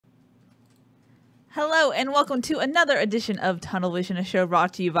Hello and welcome to another edition of Tunnel Vision, a show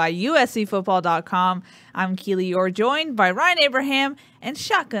brought to you by USCFootball.com. I'm Keely, you're joined by Ryan Abraham and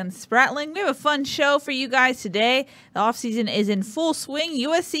Shotgun Spratling. We have a fun show for you guys today. The offseason is in full swing.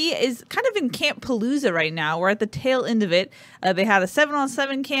 USC is kind of in Camp Palooza right now. We're at the tail end of it. They had a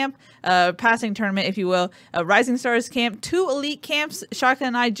 7-on-7 camp, passing tournament, if you will, a Rising Stars camp, 2 elite camps. Shotgun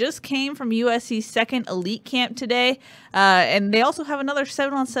and I just came from USC's second elite camp today, and they also have another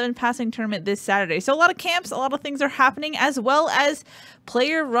 7-on-7 passing tournament this Saturday. So a lot of camps, a lot of things are happening, as well as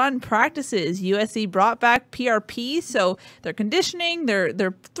player-run practices. USC brought back PRP, so they're conditioning,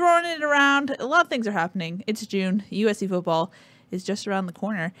 they're throwing it around. A lot of things are happening. It's June. USC football is just around the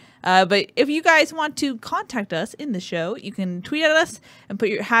corner. But if you guys want to contact us in the show, you can tweet at us and put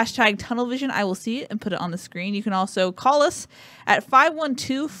your hashtag TunnelVision. I will see it and put it on the screen. You can also call us at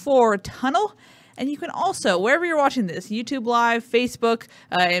 512-4-TUNNEL. And you can also, wherever you're watching this, YouTube Live, Facebook,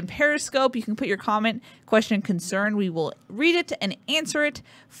 and Periscope, you can put your comment, question, concern. We will read it and answer it.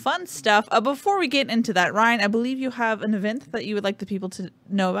 Fun stuff. Before we get into that, Ryan, I believe you have an event that you would like the people to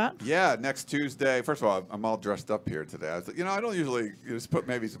know about. Yeah, next Tuesday. First of all, I'm all dressed up here today. I was like, I don't usually just put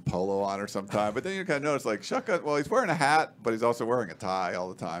maybe some polo on or sometime, but then you kind of notice, like, Shotgun, well, he's wearing a hat, but he's also wearing a tie all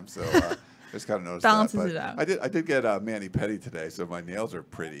the time, so... just kind of noticed balances that. It out. I did get mani pedi today, so my nails are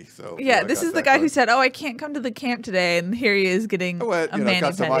pretty. So yeah, this is the guy who said, "Oh, I can't come to the camp today," and here he is getting a mani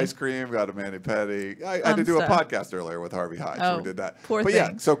got some pedi. Ice cream, got a mani pedi. I had to do a podcast earlier with Harvey Hyde, so we did that. Poor but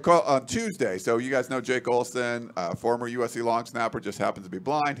thing. yeah, so on Tuesday, so you guys know Jake Olson, former USC long snapper, just happens to be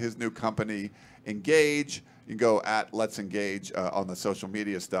blind. His new company, Engage. You can go at Let's Engage on the social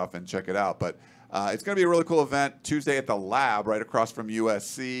media stuff and check it out. But it's going to be a really cool event Tuesday at the Lab, right across from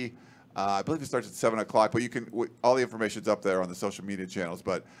USC. I believe it starts at 7 o'clock, but you can all the information's up there on the social media channels.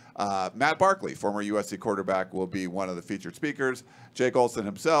 But Matt Barkley, former USC quarterback, will be one of the featured speakers. Jake Olson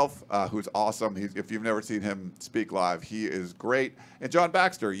himself, who's awesome. If you've never seen him speak live, he is great. And John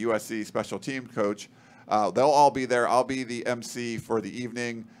Baxter, USC special team coach. They'll all be there. I'll be the MC for the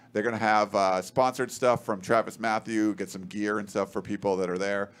evening. They're going to have sponsored stuff from Travis Matthew, get some gear and stuff for people that are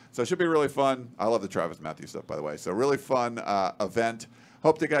there. So it should be really fun. I love the Travis Matthew stuff, by the way. So really fun event.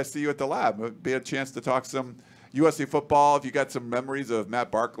 Hope to guys see you at the Lab. It'll be a chance to talk some USC football. If you got some memories of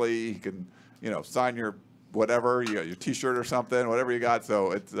Matt Barkley, you can, sign your whatever, your T-shirt or something, whatever you got. So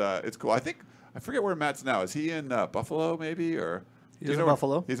it's cool. I forget where Matt's now. Is he in Buffalo maybe, or he's in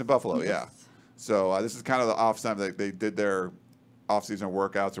Buffalo? He's in Buffalo, yes. Yeah. So this is kind of the off time that they did their off-season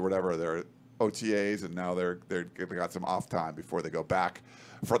workouts or whatever, their OTAs, and now they got some off time before they go back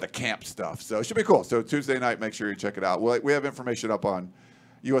for the camp stuff. So it should be cool. So Tuesday night, make sure you check it out. We have information up on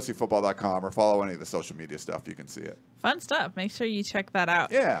USCFootball.com or follow any of the social media stuff. You can see it. Fun stuff. Make sure you check that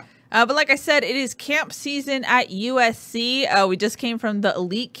out. Yeah. But like I said, it is camp season at USC. We just came from the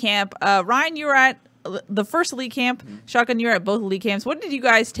elite camp. Ryan, you were at the first elite camp. Mm-hmm. Shotgun, you were at both elite camps. What did you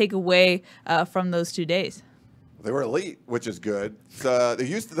guys take away from those 2 days? They were elite, which is good. So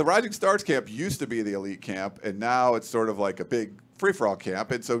the Rising Stars camp used to be the elite camp, and now it's sort of like a big free-for-all camp.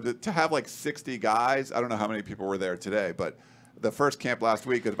 And so to have like 60 guys, I don't know how many people were there today, but the first camp last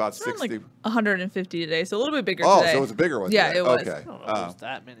week was about 60. Like 150 today, so a little bit bigger today. So it was a bigger one Yeah, today. it was. Okay. I don't know if it was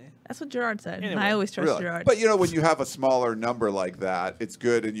that many. That's what Gerard said. Anyway, and I always trust really? Gerard. But, when you have a smaller number like that, it's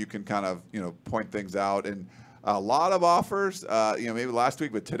good, and you can kind of, point things out. And a lot of offers, maybe last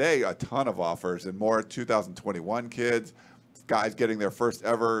week, but today, a ton of offers, and more 2021 kids, guys getting their first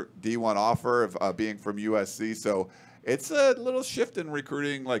ever D1 offer of being from USC. So it's a little shift in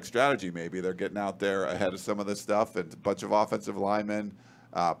recruiting strategy maybe. They're getting out there ahead of some of this stuff, and a bunch of offensive linemen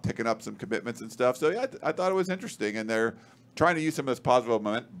picking up some commitments and stuff. So, yeah, I thought it was interesting, and they're trying to use some of this positive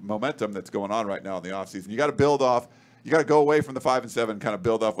momentum that's going on right now in the offseason. You got to build off. You got to go away from the 5 and 7, kind of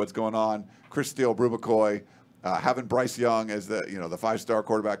build off what's going on. Chris Steele, Brew McCoy, having Bryce Young as the 5-star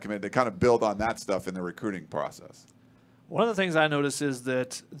quarterback committed. They kind of build on that stuff in the recruiting process. One of the things I noticed is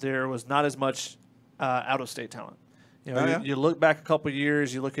that there was not as much out-of-state talent. You look back a couple of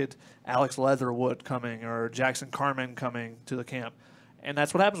years, you look at Alex Leatherwood coming or Jackson Carmen coming to the camp, and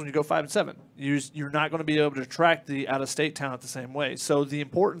that's what happens when you go 5 and 7. You're not going to be able to attract the out-of-state talent the same way. So the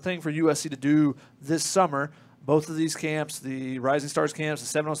important thing for USC to do this summer, both of these camps, the Rising Stars camps,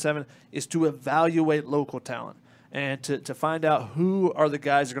 the 7-on-7, is to evaluate local talent and to find out who are the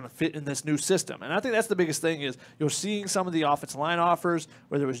guys that are going to fit in this new system. And I think that's the biggest thing is you're seeing some of the offensive line offers,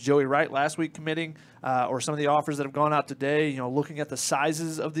 whether it was Joey Wright last week committing or some of the offers that have gone out today, looking at the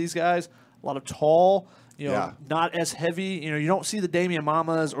sizes of these guys, a lot of tall not as heavy. You don't see the Damian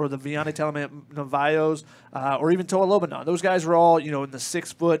Mamas or the Vianney Talamavayos or even Toa Lobanon. Those guys are all, in the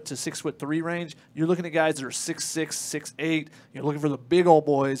 6 foot to 6'3" range. You're looking at guys that are 6'6", 6'8". You're looking for the big old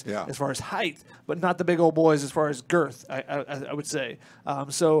boys as far as height, but not the big old boys as far as girth, I would say.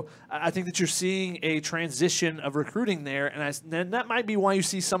 So I think that you're seeing a transition of recruiting there, and that might be why you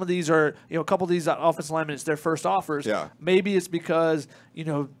see some of these are, a couple of these offensive linemen, it's their first offers. Yeah. Maybe it's because,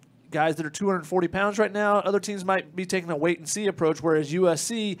 guys that are 240 pounds right now, other teams might be taking a wait-and-see approach, whereas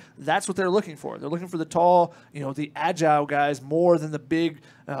USC, that's what they're looking for. They're looking for the tall, the agile guys more than the big,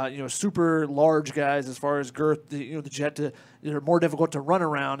 super large guys as far as girth, they're more difficult to run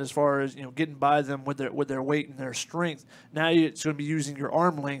around as far as, getting by them with their weight and their strength. Now it's going to be using your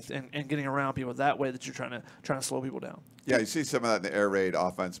arm length and getting around people that way that you're trying to slow people down. Yeah, you see some of that in the air raid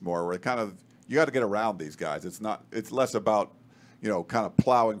offense more, where you got to get around these guys. It's less about kind of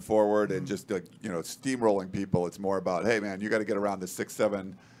plowing forward and just steamrolling people. It's more about, hey man, you got to get around the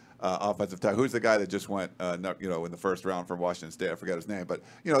 6'7" offensive tackle. Who's the guy that just went in the first round from Washington State? I forget his name, but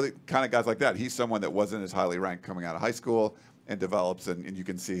the kind of guys like that. He's someone that wasn't as highly ranked coming out of high school and develops, and you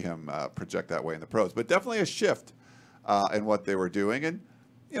can see him project that way in the pros. But definitely a shift in what they were doing, and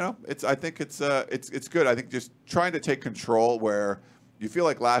I think it's good. I think just trying to take control where you feel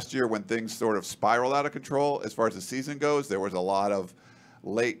like last year when things sort of spiraled out of control as far as the season goes, there was a lot of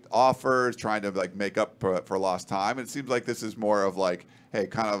late offers trying to make up for lost time. And it seems like this is more of hey,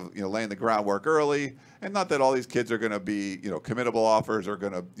 kind of laying the groundwork early, and not that all these kids are going to be committable offers are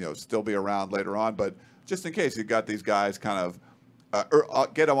going to still be around later on, but just in case you've got these guys kind of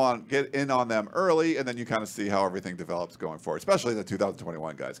get in on them early, and then you kind of see how everything develops going forward, especially the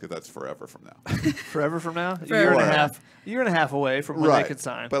 2021 guys, because that's forever from now. Forever from now? Forever. Year and a half away from when they can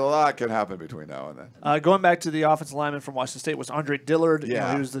sign. But a lot can happen between now and then. Going back to the offensive lineman from Washington State was Andre Dillard.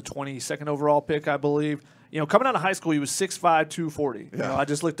 Yeah. He was the 22nd overall pick, I believe. Coming out of high school, he was 6'5", 240. Yeah. I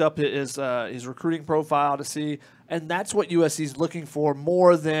just looked up his recruiting profile to see, and that's what USC is looking for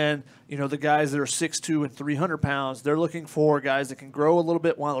more than the guys that are 6'2" and 300 pounds. They're looking for guys that can grow a little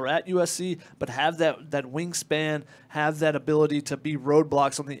bit while they're at USC, but have that wingspan, have that ability to be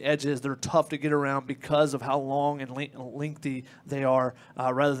roadblocks on the edges. They're tough to get around because of how long and lengthy they are,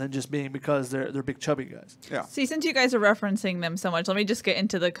 rather than just being because they're big chubby guys. Yeah. See, since you guys are referencing them so much, let me just get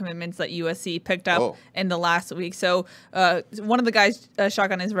into the commitments that USC picked up in the last week. So one of the guys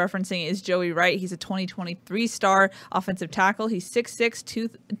Shotgun is referencing is Joey Wright. He's a 2023 star offensive tackle. He's 6'6",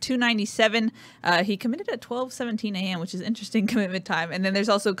 297. He committed at 12:17 a.m., which is interesting commitment time. And then there's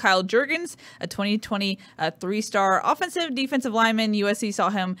also Kyle Jurgens, a 2023 star offensive defensive lineman. USC saw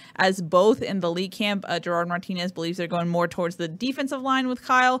him as both in the Elite Camp. Gerard Martinez believes they're going more towards the defensive line with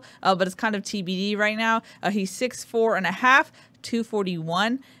Kyle, but it's kind of TBD right now. He's 6'4.5",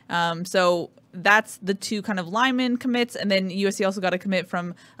 241. So that's the two kind of lineman commits. And then USC also got a commit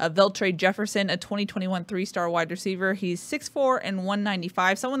from Veltre Jefferson, a 2021 3-star wide receiver. He's 6'4" and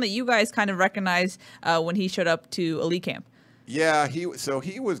 195, someone that you guys kind of recognized when he showed up to Elite Camp. Yeah, he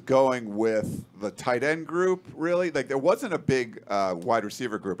was going with the tight end group, really. There wasn't a big wide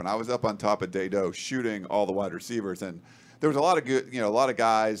receiver group, and I was up on top of Dado shooting all the wide receivers, and there was a lot of good, a lot of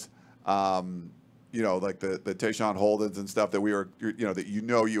guys, like the Tayshawn Holdens and stuff that we were, that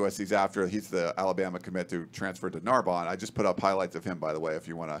USC's after. He's the Alabama commit who transferred to Narbonne. I just put up highlights of him, by the way, if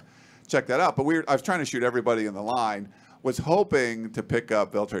you want to check that out. But I was trying to shoot everybody in the line. Was hoping to pick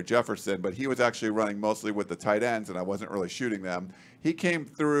up Veltre Jefferson, but he was actually running mostly with the tight ends, and I wasn't really shooting them. He came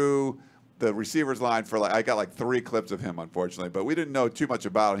through the receivers line for I got 3 clips of him, unfortunately, but we didn't know too much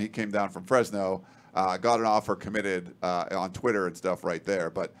about him. He came down from Fresno, got an offer, committed on Twitter and stuff right there.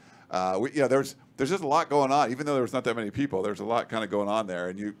 But there's just a lot going on. Even though there's not that many people, there's a lot kind of going on there.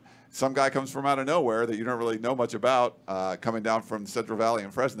 And some guy comes from out of nowhere that you don't really know much about, coming down from Central Valley in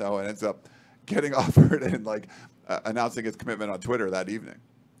Fresno, and ends up getting offered and announcing his commitment on Twitter that evening.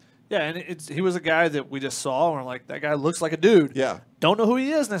 Yeah, and he was a guy that we just saw, and we're like, that guy looks like a dude. Yeah. Don't know who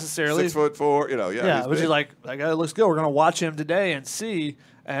he is necessarily. 6'4", yeah. Yeah, but you're like, that guy looks good. We're going to watch him today and see.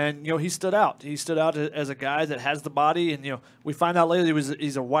 And, he stood out. He stood out as a guy that has the body. And, we find out later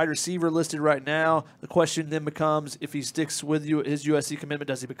he's a wide receiver listed right now. The question then becomes, if he sticks with his USC commitment,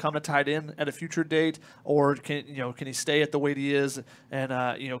 does he become a tight end at a future date? Or can he stay at the weight he is and,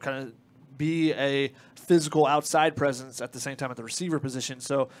 kind of be a physical outside presence at the same time at the receiver position.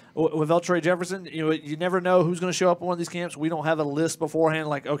 So with Eltre Jefferson, you never know who's going to show up at one of these camps. We don't have a list beforehand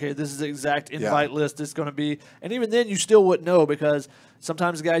like, okay, this is the exact invite list it's going to be. And even then, you still wouldn't know because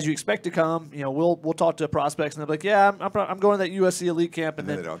sometimes the guys you expect to come, we'll talk to prospects and they'll be like, yeah, I'm going to that USC Elite Camp, and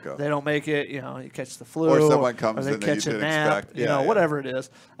then they don't go. They don't make it. You catch the flu, or someone comes or they and catch you a didn't nap, expect. whatever it is.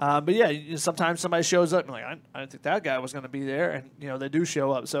 But yeah, sometimes somebody shows up and like, I didn't think that guy was going to be there, and they do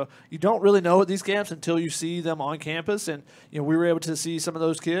show up. So you don't really know at these camps until you see them on campus, and we were able to see some of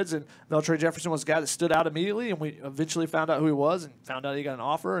those kids, and Eltre Jefferson was a guy that stood out immediately, and we eventually found out who he was and found out he got an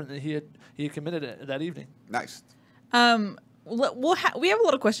offer, and he had committed it that evening. Nice. We have a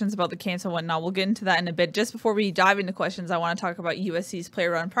lot of questions about the camps and whatnot. We'll get into that in a bit. Just before we dive into questions, I want to talk about USC's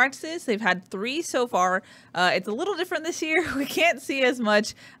player-run practices. They've had 3 so far. It's a little different this year. We can't see as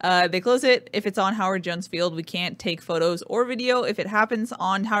much. They close it if it's on Howard Jones Field. We can't take photos or video. If it happens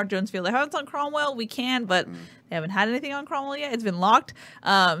on Howard Jones Field, if it happens on Cromwell, we can, but they haven't had anything on Cromwell yet. It's been locked.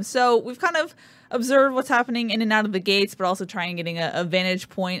 So we've kind of observe what's happening in and out of the gates, but also trying getting a vantage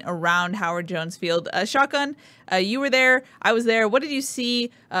point around Howard Jones Field. Shotgun, you were there. I was there. What did you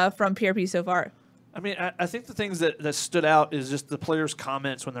see from PRP so far? I mean, I think the things that stood out is just the players'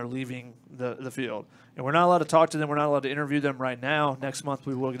 comments when they're leaving the field. And we're not allowed to talk to them. We're not allowed to interview them right now. Next month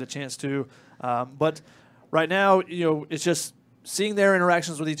we will get a chance to. But right now, it's just seeing their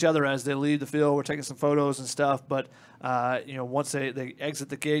interactions with each other as they leave the field. We're taking some photos and stuff. But, once they exit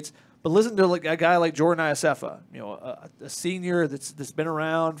the gates. But listen to a guy like Jordan Iosefa, a senior that's been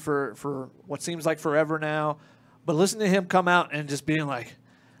around for what seems like forever now. But listen to him come out and just being like,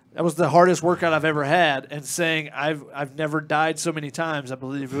 that was the hardest workout I've ever had, and saying, I've never died so many times, I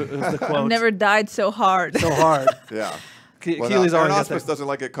believe it was the quote. I've never died so hard. So hard. Yeah. Keely's already got that. doesn't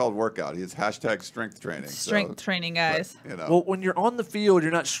like it called workout. He's hashtag strength training. Strength training, guys. But, Well, when you're on the field,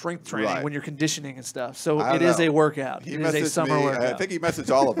 you're not strength training when you're conditioning and stuff. So it is a workout. It is a summer workout. I think he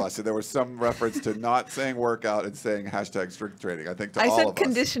messaged all of us, and there was some reference to not saying workout and saying hashtag strength training. I think to all of us. I said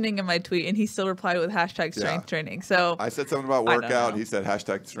conditioning in my tweet, and he still replied with hashtag strength training. So I said something about workout. He said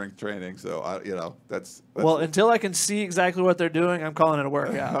hashtag strength training. So that's well, until I can see exactly what they're doing, I'm calling it a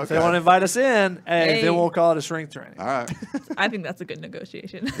workout. Okay. If they want to invite us in, then we'll call it a strength training. All right. I think that's a good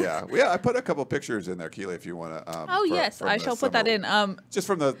negotiation. Yeah. I put a couple pictures in there, Keely, if you want to. Yes, I shall put that in. Just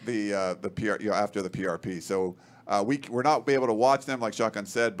from the PR, after the PRP. So we're not able to watch them like Shotgun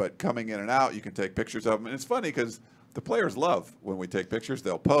said, but coming in and out, you can take pictures of them, and it's funny because the players love when we take pictures.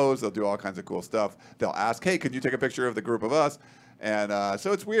 They'll pose, they'll do all kinds of cool stuff. They'll ask, "Hey, can you take a picture of the group of us?" And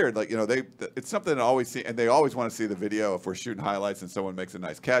so it's weird, like it's something to always see, and they always want to see the video if we're shooting highlights and someone makes a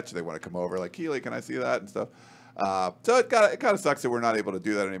nice catch. They want to come over, like, Keely, can I see that and stuff. So it kind of sucks that we're not able to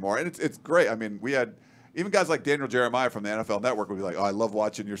do that anymore, and it's great. I mean, we had even guys like Daniel Jeremiah from the NFL Network would be like, "Oh, I love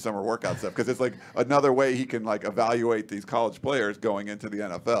watching your summer workout stuff," because it's like another way he can like evaluate these college players going into the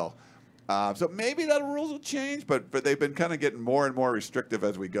NFL. So maybe that rules will change, but they've been kind of getting more and more restrictive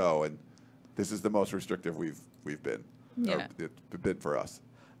as we go, and this is the most restrictive we've been. Yeah, it's been for us.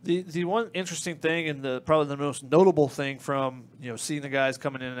 The one interesting thing and probably the most notable thing from seeing the guys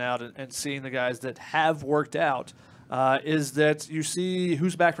coming in and out and seeing the guys that have worked out is that you see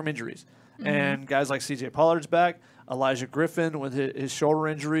who's back from injuries. Mm-hmm. And guys like C.J. Pollard's back. Elijah Griffin with his shoulder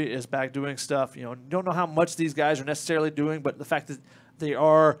injury is back doing stuff. Don't know how much these guys are necessarily doing, but the fact that they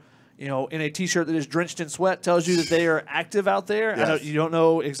are in a T-shirt that is drenched in sweat tells you that they are active out there. Yes. You don't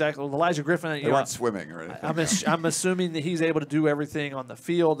know exactly. Elijah Griffin, they weren't swimming or anything. I'm assuming that he's able to do everything on the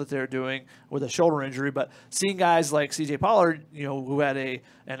field that they're doing with a shoulder injury. But seeing guys like C.J. Pollard, who had an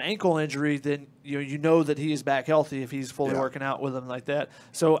ankle injury, then you know that he is back healthy if he's fully working out with them like that.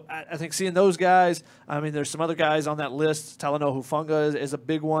 So I think seeing those guys, I mean, there's some other guys on that list. Talanoa Hufanga is a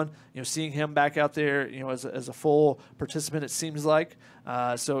big one. Seeing him back out there, as a full participant, it seems like.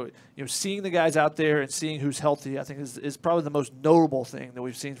 So seeing the guys out there and seeing who's healthy, I think is probably the most notable thing that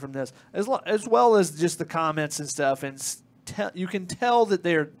we've seen from this, as well as just the comments and stuff. And you can tell that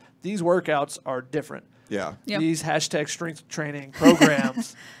these workouts are different. Yeah. Yep. These hashtag strength training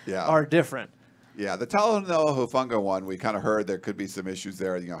programs are different. Yeah, the Talanoa Hufanga one, we kind of heard there could be some issues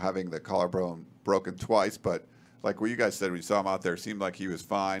there, having the collarbone broken twice. But like what you guys said, when you saw him out there, it seemed like he was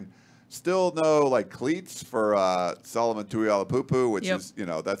fine. Still no cleats for Solomon Tuialapupu, which is,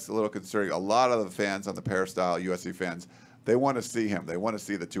 that's a little concerning. A lot of the fans on the Peristyle, USC fans, they want to see him. They want to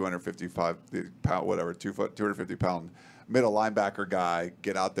see the 250-pound middle linebacker guy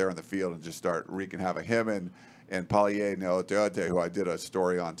get out there in the field and just start wreaking havoc. Him and Palie Neoteote, who I did a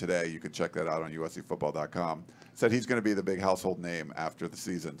story on today. You can check that out on USCfootball.com. Said he's going to be the big household name after the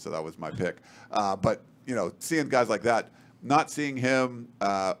season, so that was my pick. But seeing guys like that, not seeing him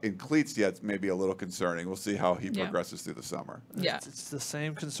in cleats yet may be a little concerning. We'll see how he progresses through the summer. Yeah. It's the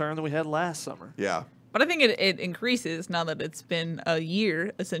same concern that we had last summer. Yeah. But I think it increases now that it's been a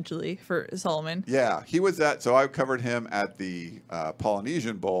year, essentially, for Solomon. Yeah. He was so I covered him at the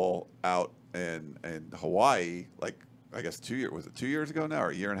Polynesian Bowl out in Hawaii, like, I guess 2 years. Was it 2 years ago now, or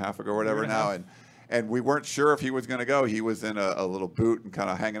a year and a half ago, or whatever now? And we weren't sure if he was going to go. He was in a little boot and kind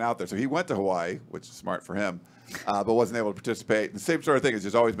of hanging out there. So he went to Hawaii, which is smart for him, but wasn't able to participate. The same sort of thing. It's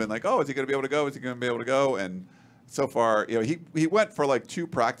just always been like, oh, is he going to be able to go? Is he going to be able to go? And so far, he went for like 2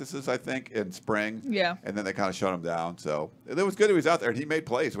 practices, I think, in spring. Yeah. And then they kind of shut him down. So it was good he was out there, and he made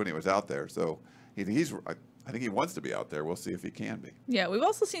plays when he was out there. So I think he wants to be out there. We'll see if he can be. Yeah, we've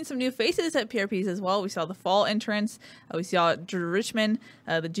also seen some new faces at PRPs as well. We saw the fall entrance. We saw Drew Richmond,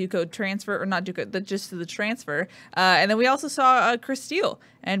 the JUCO transfer, or not JUCO, just the transfer. And then we also saw Chris Steele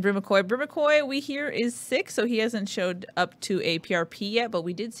and Brew McCoy. Brew McCoy, we hear, is sick, so he hasn't showed up to a PRP yet, but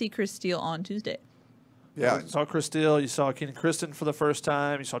we did see Chris Steele on Tuesday. Yeah. You saw Chris Steele. You saw Keenan Kristen for the first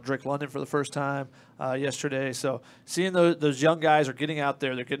time. You saw Drake London for the first time yesterday. So seeing those young guys are getting out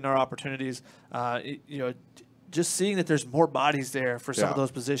there, they're getting their opportunities. Just seeing that there's more bodies there for some of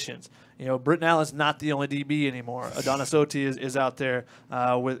those positions. Britton Allen's not the only DB anymore. Adonis Oti is out there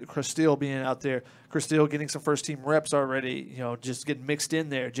with Chris Steele being out there. Chris Steele getting some first-team reps already, just getting mixed in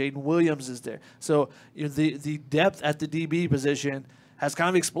there. Jaden Williams is there. So the depth at the DB position has kind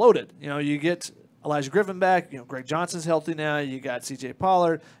of exploded. You get Elijah Griffin back. Greg Johnson's healthy now. You got C.J.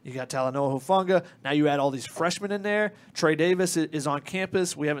 Pollard. You got Talanoa Hufanga. Now you add all these freshmen in there. Trey Davis is on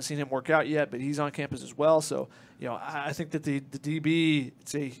campus. We haven't seen him work out yet, but he's on campus as well. So, I think that the DB,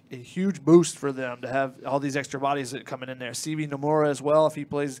 it's a huge boost for them to have all these extra bodies that coming in there. CV Nomura as well, if he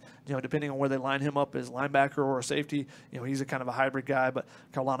plays, depending on where they line him up as linebacker or a safety, he's a kind of a hybrid guy. But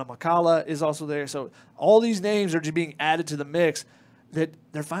Kaulana Makala is also there. So all these names are just being added to the mix that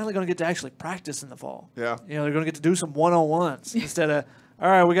they're finally going to get to actually practice in the fall. Yeah. They're going to get to do some one-on-ones instead of, all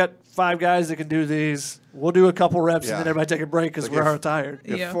right, we got 5 guys that can do these. We'll do a couple reps and then everybody take a break because we're tired.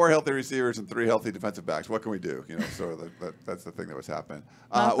 You have 4 healthy receivers and 3 healthy defensive backs. What can we do? So that's the thing that was happening.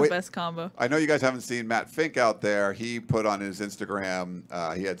 Not the best combo. I know you guys haven't seen Matt Fink out there. He put on his Instagram,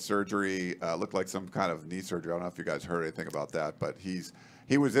 he had surgery, looked like some kind of knee surgery. I don't know if you guys heard anything about that, but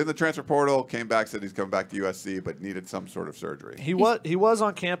he was in the transfer portal, came back, said he's coming back to USC, but needed some sort of surgery. He was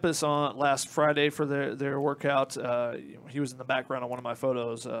on campus on last Friday for their workout. He was in the background on one of my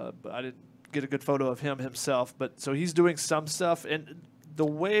photos, but I didn't get a good photo of him himself. But so he's doing some stuff, and the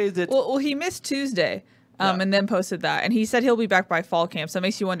way that well he missed Tuesday. And then posted that, and he said he'll be back by fall camp. So it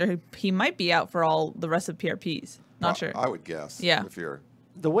makes you wonder he might be out for all the rest of PRPs. Not sure. I would guess. Yeah. If you're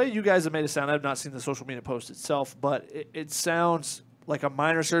the way you guys have made it sound, I've not seen the social media post itself, but it sounds like a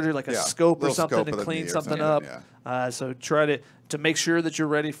minor surgery, like a scope or something to clean something up. Yeah. So try to make sure that you're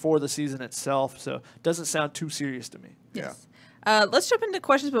ready for the season itself. So it doesn't sound too serious to me. Yes. Let's jump into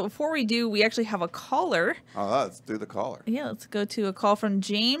questions, but before we do, we actually have a caller. Oh, let's do the caller. Yeah, let's go to a call from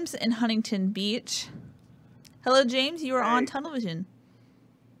James in Huntington Beach. Hello, James. You are on television.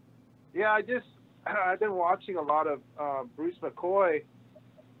 Yeah, I've been watching a lot of Bruce McCoy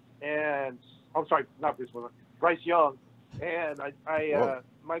and I'm sorry, not Bruce McCoy, Bryce Young. And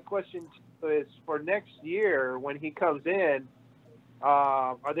my question is for next year when he comes in,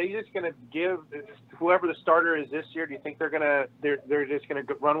 are they just going to give whoever the starter is this year? Do you think they're just going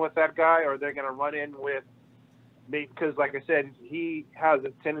to run with that guy, or they're going to run in with? Because like I said, he has a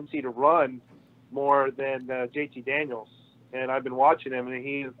tendency to run more than JT Daniels, and I've been watching him, and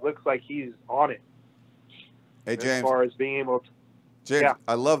he looks like he's on it. Hey James, as far as being able to. James,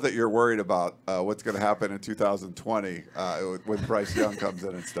 I love that you're worried about what's going to happen in 2020 when Bryce Young comes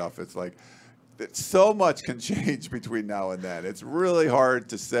in and stuff. It's like so much can change between now and then. It's really hard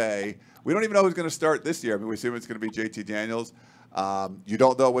to say. We don't even know who's going to start this year. I mean, we assume it's going to be JT Daniels. You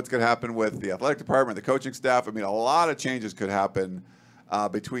don't know what's going to happen with the athletic department, the coaching staff. I mean, a lot of changes could happen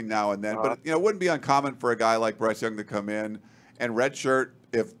between now and then. But it wouldn't be uncommon for a guy like Bryce Young to come in and redshirt.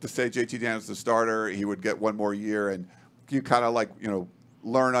 If to say JT Daniels is the starter, he would get one more year and you kind of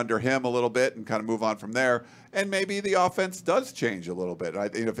learn under him a little bit and kind of move on from there. And maybe the offense does change a little bit.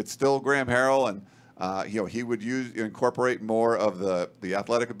 If it's still Graham Harrell and he would incorporate more of the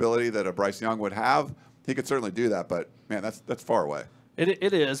athletic ability that a Bryce Young would have, he could certainly do that. But man, that's far away.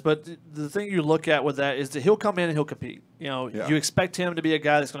 It is, but the thing you look at with that is that he'll come in and he'll compete. You expect him to be a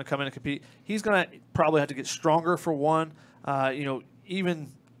guy that's going to come in and compete. He's going to probably have to get stronger for one.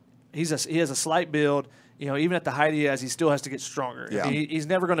 Even he has a slight build. Even at the height he has, he still has to get stronger. Yeah. I mean, he's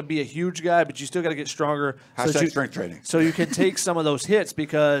never going to be a huge guy, but you still got to get stronger. Hashtag strength training. So you can take some of those hits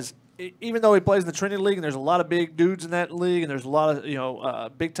because even though he plays in the Trinity League and there's a lot of big dudes in that league and there's a lot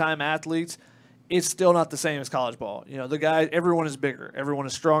of big time athletes, it's still not the same as college ball. Everyone is bigger, everyone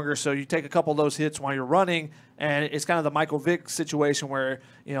is stronger. So you take a couple of those hits while you're running, and it's kind of the Michael Vick situation where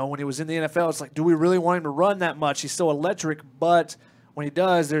when he was in the NFL, it's like, do we really want him to run that much? He's so electric, but when he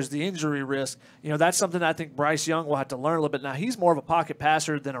does, there's the injury risk. That's something I think Bryce Young will have to learn a little bit. Now, he's more of a pocket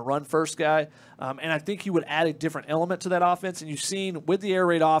passer than a run-first guy, and I think he would add a different element to that offense. And you've seen with the air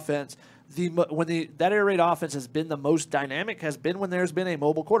raid offense, that air raid offense has been the most dynamic has been when there's been a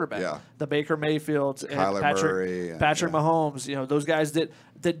mobile quarterback. Yeah. The Baker Mayfields and Kyler Patrick Mahomes, those guys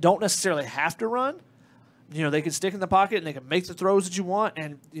that don't necessarily have to run. They can stick in the pocket and they can make the throws that you want.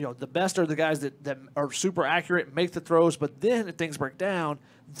 And, the best are the guys that are super accurate, make the throws. But then if things break down,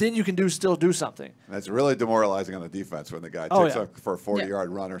 then you can still do something. That's really demoralizing on the defense when the guy takes up for a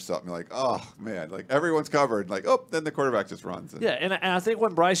 40-yard run or something. You're like, oh, man, like everyone's covered. Like, oh, then the quarterback just runs. And I think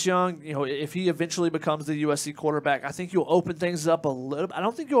when Bryce Young, if he eventually becomes the USC quarterback, I think you'll open things up a little bit. I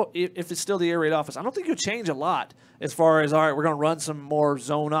don't think if it's still the air raid offense, I don't think you'll change a lot as far as, all right, we're going to run some more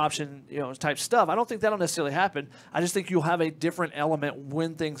zone option, type stuff. I don't think that'll necessarily happen. I just think you'll have a different element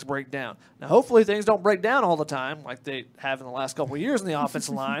when things break down. Now, hopefully things don't break down all the time like they have in the last couple of years in the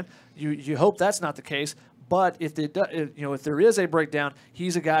offensive line. You hope that's not the case. But if there is a breakdown,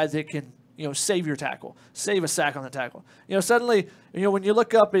 he's a guy that can save your tackle, save a sack on the tackle. Suddenly, when you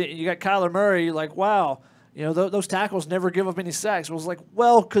look up and you got Kyler Murray, you're like, wow, those tackles never give up any sacks. Well, it's like,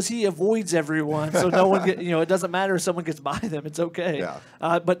 well, because he avoids everyone, so no one it doesn't matter if someone gets by them. It's okay.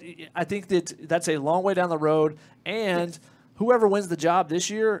 Yeah. But I think that's a long way down the road, and whoever wins the job this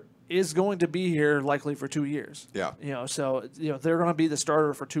year is going to be here likely for 2 years. Yeah. So they're going to be the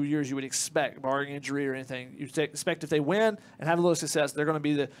starter for 2 years. You would expect, barring injury or anything. You expect if they win and have a little success, they're going to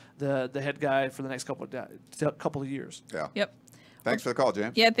be the head guy for the next couple of years. Yeah. Yep. Thanks for the call,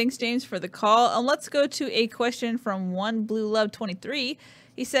 James. Yeah, thanks, James, for the call. Let's go to a question from One Blue Love 23.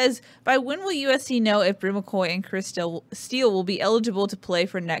 He says, by when will USC know if Brew McCoy and Chris Steele will be eligible to play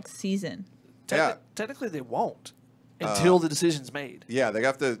for next season? Technically, they won't until the decision's made. Yeah, they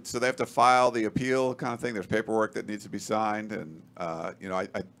have to file the appeal kind of thing. There's paperwork that needs to be signed, and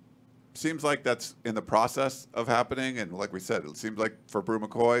I seems like that's in the process of happening. And like we said, it seems like for Brew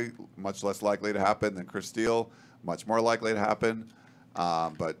McCoy, much less likely to happen than Chris Steele. Much more likely to happen.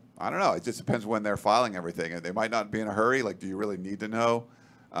 But I don't know. It just depends when they're filing everything. And they might not be in a hurry. Like, do you really need to know,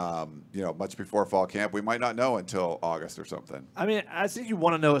 much before fall camp? We might not know until August or something. I mean, I think you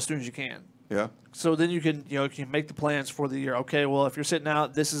want to know as soon as you can. Yeah. So then you can make the plans for the year. Okay, well, if you're sitting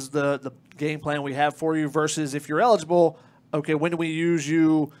out, this is the game plan we have for you versus if you're eligible, okay, when do we use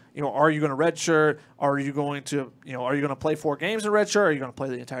you? Are you going to redshirt? Are you going to play 4 games in redshirt? Are you going to play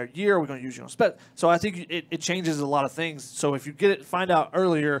the entire year? Are we going to use you on spec? So I think it changes a lot of things. So if you find out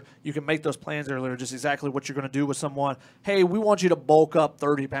earlier, you can make those plans earlier, just exactly what you're going to do with someone. Hey, we want you to bulk up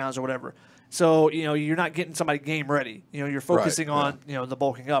 30 pounds or whatever. So, you're not getting somebody game ready. You're focusing on, the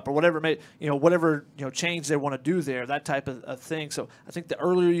bulking up or whatever change they want to do there, that type of thing. So I think the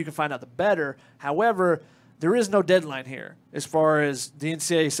earlier you can find out, the better. However, there is no deadline here as far as the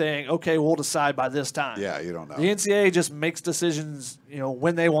NCAA saying, okay, we'll decide by this time. Yeah, you don't know. The NCAA just makes decisions,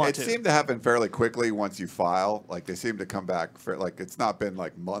 when they want to. It seemed to happen fairly quickly once you file. Like, they seem to come back it's not been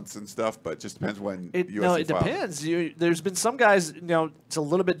like months and stuff, but it just depends when USC No, it files. depends. There's been some guys, it's a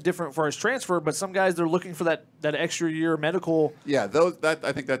little bit different for his transfer, but some guys, they're looking for that extra year medical. Yeah, I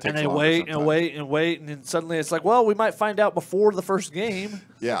think that takes and they wait, wait, and then suddenly it's like, well, we might find out before the first game.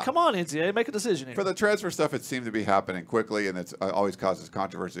 Yeah. Come on, NCAA, make a decision here. For the transfer stuff, it seemed to be happening quickly, and it's always causes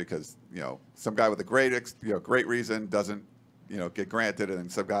controversy because some guy with a great reason doesn't get granted, and then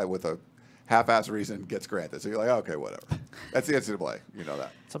some guy with a half-ass reason gets granted. So you're like, okay, whatever. That's the NCAA. You know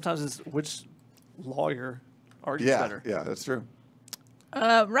that. Sometimes it's which lawyer argues better. Yeah, that's true.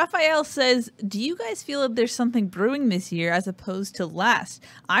 Raphael says, do you guys feel that there's something brewing this year as opposed to last?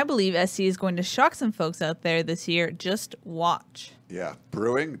 I believe SC is going to shock some folks out there this year. Just watch. Yeah.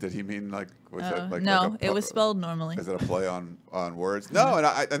 Brewing? Did he mean like... no, it was spelled normally. Is it a play on words? No, and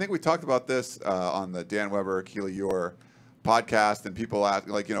I think we talked about this on the Dan Weber, Keely Eure podcast, and people ask,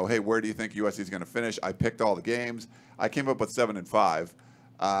 hey, where do you think USC is going to finish? I picked all the games. I came up with 7-5.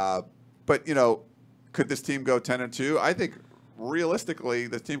 But, could this team go 10-2? I think realistically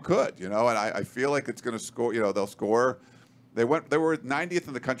this team could, and I feel like it's going to score, they'll score. They were 90th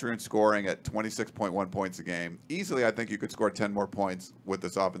in the country in scoring at 26.1 points a game. Easily, I think you could score 10 more points with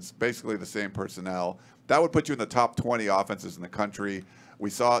this offense, basically the same personnel. That would put you in the top 20 offenses in the country. We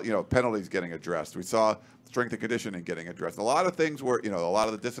saw, penalties getting addressed. We saw strength and conditioning getting addressed. A lot of things were, a lot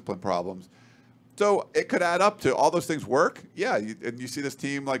of the discipline problems. So it could add up to all those things work. Yeah, and you see this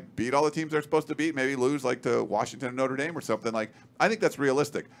team like beat all the teams they're supposed to beat, maybe lose like to Washington and Notre Dame or something. Like, I think that's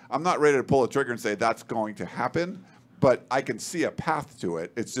realistic. I'm not ready to pull a trigger and say that's going to happen, but I can see a path to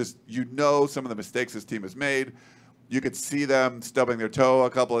it. It's just, some of the mistakes this team has made. You could see them stubbing their toe a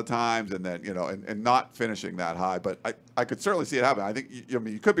couple of times and then, and not finishing that high. But I could certainly see it happen. I think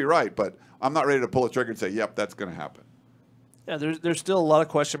you could be right, but I'm not ready to pull a trigger and say, yep, that's going to happen. Yeah, there's still a lot of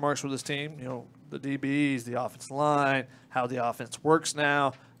question marks with this team. The DBs, the offensive line, how the offense works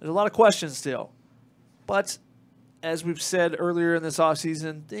now. There's a lot of questions still. But as we've said earlier in this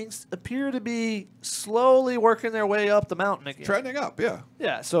offseason, things appear to be slowly working their way up the mountain again. Trending up, yeah.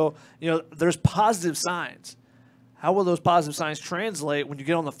 Yeah, so, there's positive signs. How will those positive signs translate when you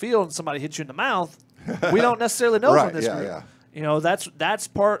get on the field and somebody hits you in the mouth? We don't necessarily know from this group. Yeah. That's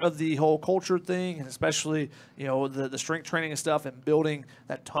part of the whole culture thing, and especially, the strength training and stuff and building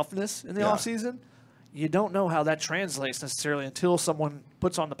that toughness in the offseason. You don't know how that translates necessarily until someone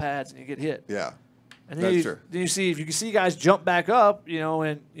puts on the pads and you get hit. Yeah. And then you see, if you can see guys jump back up,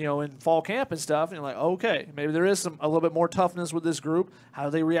 in fall camp and stuff, and you're like, okay, maybe there is a little bit more toughness with this group. How do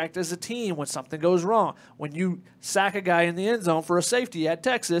they react as a team when something goes wrong? When you sack a guy in the end zone for a safety at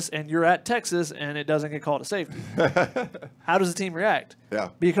Texas, and you're at Texas, and it doesn't get called a safety, how does the team react? Yeah.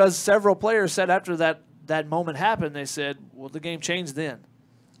 Because several players said after that moment happened, they said, well, the game changed then.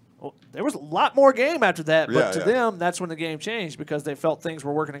 Well, there was a lot more game after that, but to them, that's when the game changed because they felt things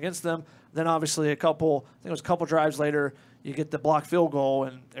were working against them. Then obviously I think it was a couple drives later, you get the blocked field goal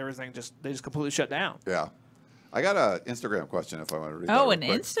and everything they just completely shut down. Yeah. I got an Instagram question if I want to read that. Oh, an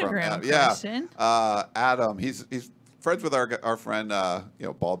Instagram question. Yeah. Adam, he's friends with our friend,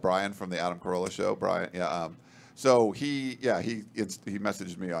 Bald Brian from the Adam Carolla Show. Brian, yeah. So he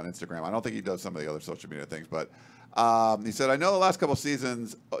messaged me on Instagram. I don't think he does some of the other social media things, but he said, I know the last couple season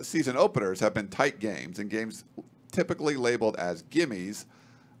openers have been tight games and games typically labeled as gimmies.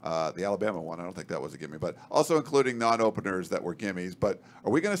 The Alabama one, I don't think that was a gimme, but also including non-openers that were gimmies. But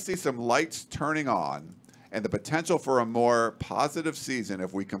are we going to see some lights turning on and the potential for a more positive season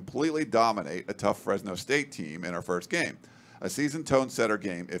if we completely dominate a tough Fresno State team in our first game? A season tone setter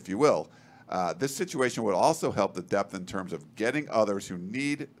game, if you will. This situation would also help the depth in terms of getting others who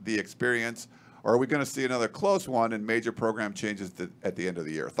need the experience. Or are we going to see another close one and major program changes at the end of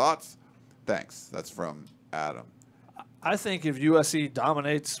the year? Thoughts? Thanks. That's from Adam. I think if USC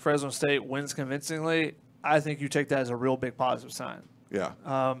dominates Fresno State, wins convincingly, I think you take that as a real big positive sign. Yeah.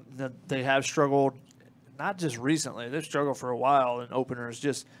 They have struggled, not just recently. They've struggled for a while in openers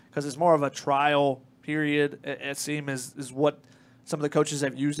just because it's more of a trial period, it seems, is what some of the coaches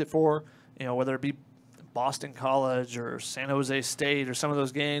have used it for, whether it be Boston College or San Jose State or some of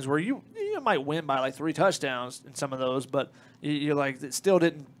those games where you might win by like 3 touchdowns in some of those, but you're like, it still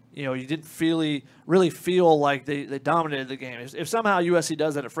didn't, you didn't really feel like they dominated the game. If somehow USC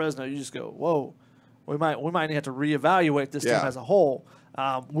does that at Fresno, you just go, whoa, we might have to reevaluate this team as a whole.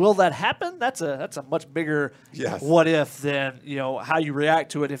 Will that happen? That's a much bigger what if than how you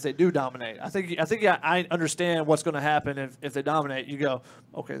react to it if they do dominate. I understand what's going to happen if they dominate. You go,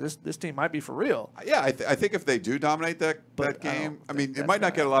 okay, this team might be for real. Yeah, I think if they do dominate that game, I mean, it might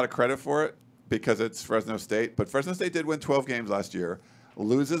not get a lot of credit for it because it's Fresno State, but Fresno State did win 12 games last year,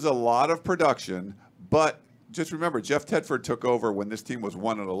 loses a lot of production, but just remember, Jeff Tedford took over when this team was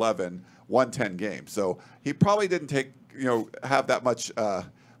 1-11, won 10 games. So he probably didn't have that much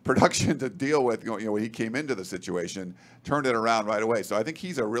production to deal with. When he came into the situation, turned it around right away. So I think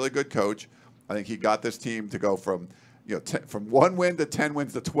he's a really good coach. I think he got this team to go from from 1 win to 10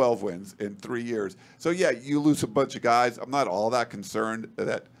 wins to 12 wins in 3 years. So yeah, you lose a bunch of guys. I'm not all that concerned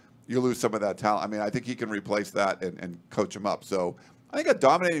that you lose some of that talent. I mean, I think he can replace that and coach them up. So I think a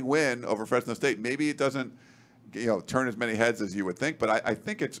dominating win over Fresno State. Maybe it doesn't turn as many heads as you would think, but I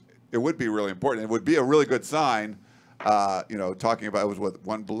think it would be really important. It would be a really good sign. Talking about, it was what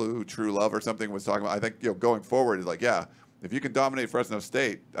One Blue True Love or something was talking about. I think going forward is like, yeah, if you can dominate Fresno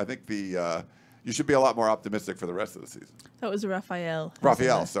State, I think you should be a lot more optimistic for the rest of the season. That was Raphael.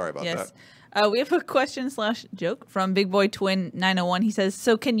 Sorry about that. We have a question/joke from Big Boy Twin 901. He says,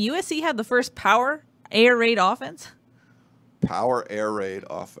 "So can USC have the first power air raid offense?" Power air raid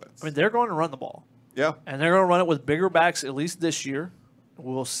offense. I mean, they're going to run the ball. Yeah. And they're going to run it with bigger backs at least this year.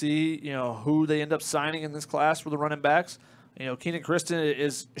 We'll see, who they end up signing in this class for the running backs. Keenan Kristen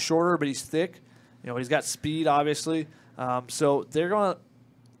is shorter, but he's thick. He's got speed, obviously. So they're going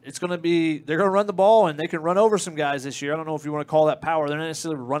to run the ball, and they can run over some guys this year. I don't know if you want to call that power. They're not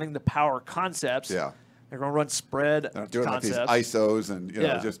necessarily running the power concepts. Yeah. They're going to run spread they're doing concepts. Like these ISOs and,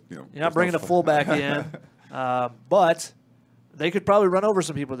 You're not bringing a fullback in. But they could probably run over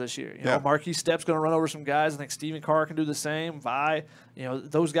some people this year. You know, Yeah. Marquise Stepp's going to run over some guys. I think Stephen Carr can do the same. Vi, you know,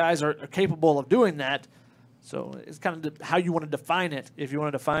 those guys are capable of doing that. So it's kind of how you want to define it. If you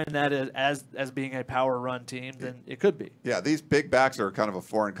want to define that as being a power run team, then it could be. Yeah, these big backs are kind of a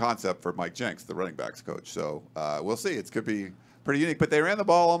foreign concept for Mike Jenks, the running backs coach. So we'll see. It could be pretty unique. But they ran the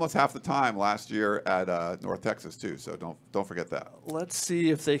ball almost half the time last year at North Texas too. So don't forget that. Let's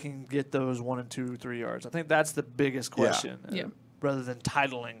see if they can get those 1 and 2, 3 yards. I think that's the biggest question. Yeah. Rather than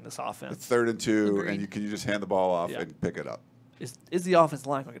titling this offense. It's 3rd and 2, Agreed. and you just hand the ball off Yeah. and pick it up. Is the offensive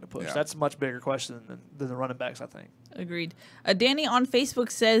line going to push? Yeah. That's a much bigger question than the running backs, I think. Agreed. Danny on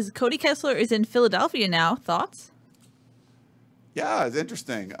Facebook says Cody Kessler is in Philadelphia now. Thoughts? Yeah, it's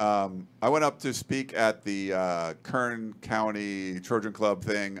interesting. I went up to speak at the Kern County Trojan Club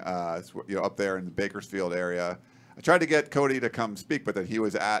thing, it's, up there in the Bakersfield area. I tried to get Cody to come speak, but then he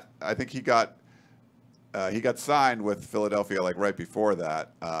was I think he got signed with Philadelphia like right before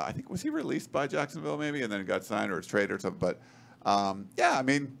that. I think was he released by Jacksonville maybe, and then got signed or was traded or something. But yeah, I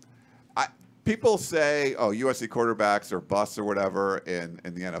mean, people say, oh, USC quarterbacks are busts or whatever in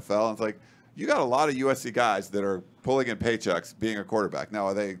the NFL. And it's like, you got a lot of USC guys that are pulling in paychecks being a quarterback. Now,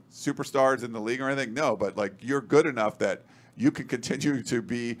 are they superstars in the league or anything? No, but like you're good enough that you can continue to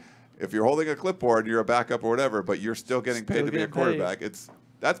be, if you're holding a clipboard, you're a backup or whatever, but you're still getting paid to be a quarterback.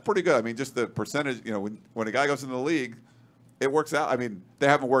 That's pretty good. I mean, just the percentage, when a guy goes into the league, it works out. I mean, they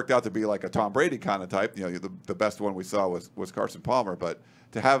haven't worked out to be like a Tom Brady kind of type. The best one we saw was Carson Palmer, but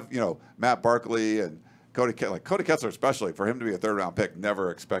to have, Matt Barkley and Cody Kessler especially, for him to be a 3rd-round pick,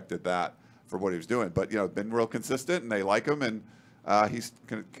 never expected that for what he was doing. But, been real consistent, and they like him, and he's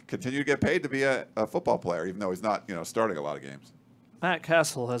going to continue to get paid to be a football player, even though he's not, starting a lot of games. Matt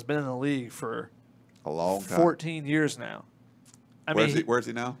Castle has been in the league for A long time. 14 years now. Where's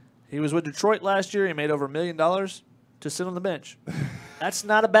he now? He was with Detroit last year. He made over $1 million to sit on the bench. That's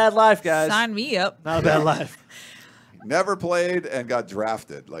not a bad life, guys. Sign me up. Not a bad life. Never played and got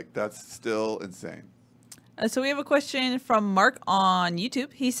drafted. Like, that's still insane. So we have a question from Mark on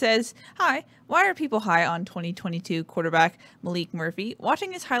YouTube. He says, hi, why are people high on 2022 quarterback Malik Murphy?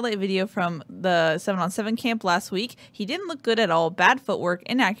 Watching his highlight video from the 7-on-7 camp last week, he didn't look good at all. Bad footwork,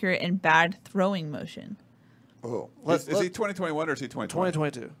 inaccurate, and bad throwing motion. Oh, is he 2021 or is he 2020?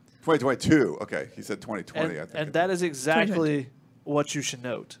 2022. 2022. Okay, he said 2020. I think. And that is exactly what you should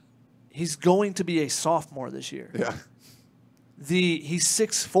note. He's going to be a sophomore this year. Yeah. He's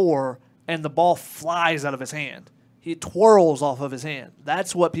 6'4", and the ball flies out of his hand. He twirls off of his hand.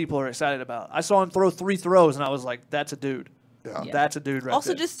 That's what people are excited about. I saw him throw 3 throws, and I was like, that's a dude. Yeah. That's a dude right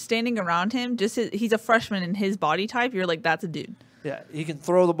Also, there. just standing around him, he's a freshman in his body type. You're like, that's a dude. Yeah, he can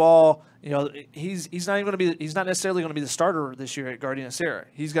throw the ball. He's not even going to be. He's not necessarily going to be the starter this year at Guardian Sarah.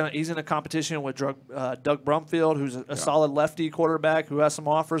 He's in a competition with Doug Brumfield, who's a solid lefty quarterback who has some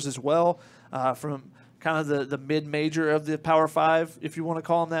offers as well from kind of the mid-major of the Power Five, if you want to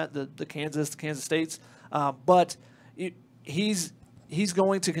call them that, the Kansas States. But he's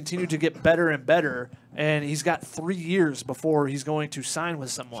going to continue to get better and better, and he's got 3 years before he's going to sign with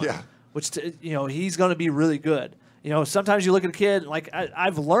someone. Yeah. Which he's going to be really good. Sometimes you look at a kid, like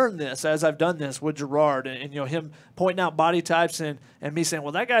I've learned this as I've done this with Gerard and him pointing out body types and me saying,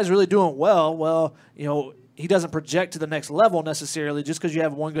 well, that guy's really doing well. Well, he doesn't project to the next level necessarily. Just because you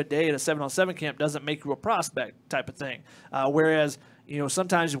have one good day at a 7-on-7 camp doesn't make you a prospect type of thing. Whereas,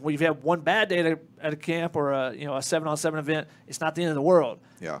 sometimes when you've had one bad day at a camp or a 7-on-7 event, it's not the end of the world.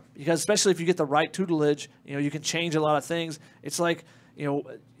 Yeah. Because especially if you get the right tutelage, you can change a lot of things. It's like, you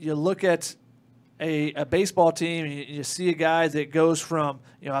look at a baseball team, and you see a guy that goes from,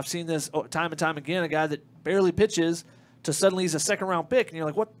 I've seen this time and time again, a guy that barely pitches to suddenly he's a 2nd-round pick. And you're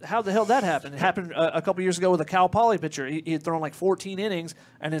like, what? How the hell did that happen? It happened a couple years ago with a Cal Poly pitcher. He had thrown like 14 innings,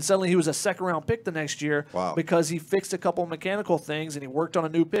 and then suddenly he was a 2nd-round pick the next year. Wow. Because he fixed a couple of mechanical things and he worked on a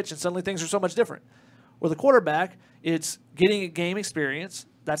new pitch, and suddenly things are so much different. With a quarterback, it's getting a game experience.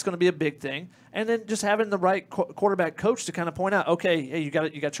 That's going to be a big thing. And then just having the right quarterback coach to kind of point out, okay, hey, you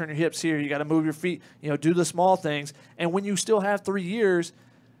got to turn your hips here. You got to move your feet, do the small things. And when you still have 3 years,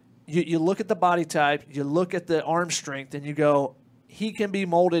 you look at the body type, you look at the arm strength, and you go, he can be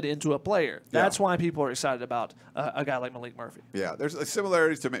molded into a player. That's why people are excited about a guy like Malik Murphy. Yeah, there's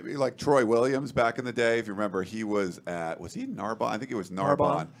similarities to maybe like Troy Williams back in the day. If you remember, he was he Narbonne? I think it was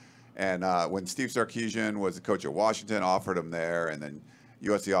Narbonne. And when Steve Sarkisian was the coach at Washington, offered him there, and then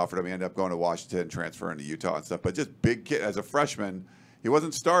USC offered him. He ended up going to Washington, transferring to Utah and stuff. But just big kid. As a freshman, he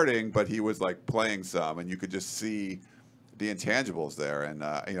wasn't starting, but he was like playing some, and you could just see the intangibles there. And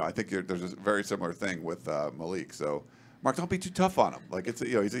I think there's a very similar thing with Malik. So Mark, don't be too tough on him. Like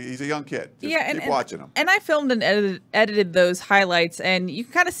he's a young kid. Just keep watching him. And I filmed and edited those highlights, and you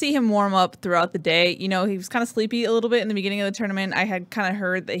can kind of see him warm up throughout the day. He was kind of sleepy a little bit in the beginning of the tournament. I had kind of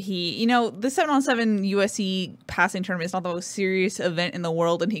heard that the 7-on-7 USC passing tournament is not the most serious event in the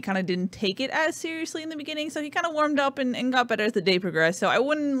world, and he kind of didn't take it as seriously in the beginning. So he kind of warmed up and got better as the day progressed. So I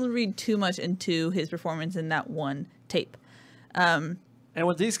wouldn't read too much into his performance in that one tape. And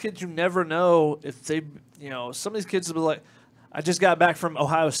with these kids, you never know if they, some of these kids will be like, I just got back from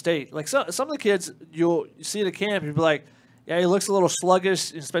Ohio State. Like some of the kids, you'll see at a camp, you'll be like, yeah, he looks a little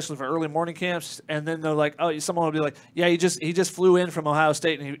sluggish, especially for early morning camps. And then they're like, oh, someone will be like, yeah, he just flew in from Ohio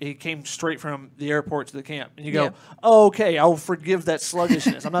State and he came straight from the airport to the camp. And you go, oh, okay, I'll forgive that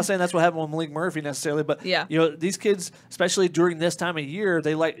sluggishness. I'm not saying that's what happened with Malik Murphy necessarily, but these kids, especially during this time of year,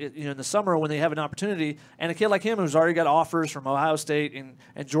 they like in the summer when they have an opportunity. And a kid like him who's already got offers from Ohio State and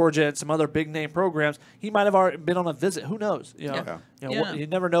Georgia and some other big name programs, he might have already been on a visit. Who knows? You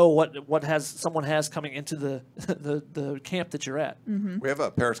never know what someone has coming into the camp that you're at. Mm-hmm. We have a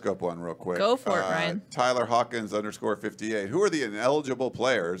Periscope one real quick. Go for it, Ryan. Tyler Hawkins _58. Who are the ineligible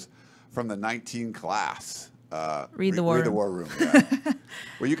players from the 19 class? Read the War Room. Yeah.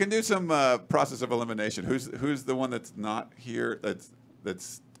 Well, you can do some process of elimination. Who's the one that's not here?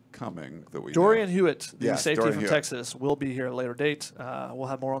 That's coming that we Dorian know? Hewitt, the safety Dorian from Hewitt. Texas, will be here at a later date. We'll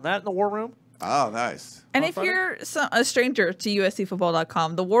have more on that in the War Room. Oh, nice. And if you're a stranger to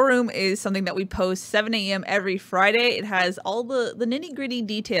USCfootball.com, the War Room is something that we post 7 a.m. every Friday. It has all the nitty-gritty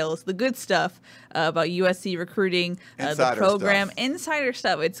details, the good stuff about USC recruiting, the program, insider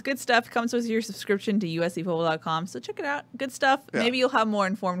stuff. It's good stuff. It comes with your subscription to USCfootball.com. So check it out. Good stuff. Yeah. Maybe you'll have more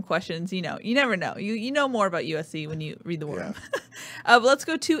informed questions. You never know. You know more about USC when you read the War Room. But let's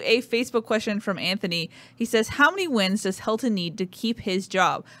go to a Facebook question from Anthony. He says, how many wins does Helton need to keep his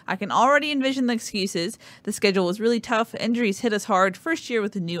job? I can already envision the excuses. The schedule was really tough. Injuries hit us hard. First year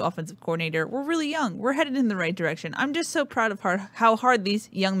with a new offensive coordinator. We're really young. We're headed in the right direction. I'm just so proud of how hard these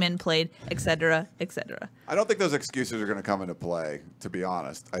young men played, etc., etc. I don't think those excuses are going to come into play, to be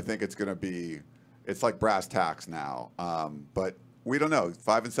honest. I think it's like brass tacks now. But we don't know.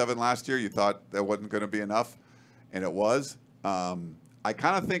 5-7 last year, you thought that wasn't going to be enough, and it was. I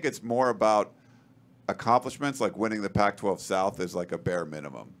kind of think it's more about accomplishments, like winning the Pac-12 South is like a bare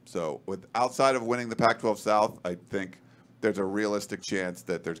minimum. So outside of winning the Pac-12 South, I think there's a realistic chance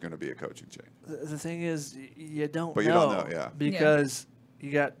that there's going to be a coaching change. The thing is, you don't know. But you don't know, yeah. Because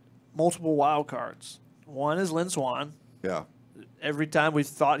you got multiple wild cards. One is Lynn Swann. Yeah. Every time we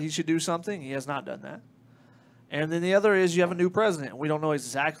thought he should do something, he has not done that. And then the other is you have a new president. We don't know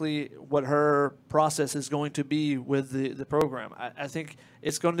exactly what her process is going to be with the program. I think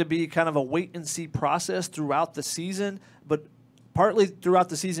it's going to be kind of a wait-and-see process throughout the season, but partly throughout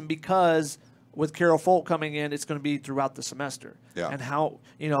the season because with Carol Folt coming in, it's going to be throughout the semester. Yeah. And how,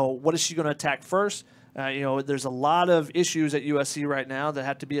 what is she going to attack first? There's a lot of issues at USC right now that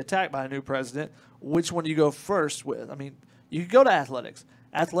have to be attacked by a new president. Which one do you go first with? I mean, you could go to athletics.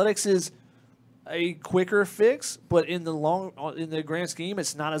 Athletics is a quicker fix, but in the grand scheme,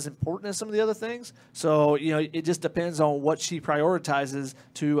 it's not as important as some of the other things. So it just depends on what she prioritizes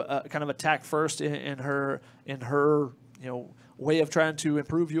to kind of attack first in her way of trying to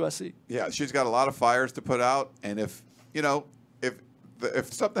improve USC. Yeah, she's got a lot of fires to put out, and if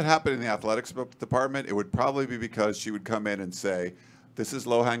something happened in the athletics department, it would probably be because she would come in and say, "This is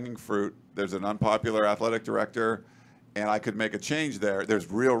low-hanging fruit. There's an unpopular athletic director." And I could make a change there.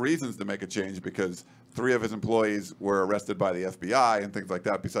 There's real reasons to make a change because 3 of his employees were arrested by the FBI and things like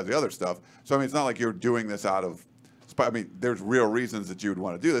that besides the other stuff. So, it's not like you're doing this out of – there's real reasons that you would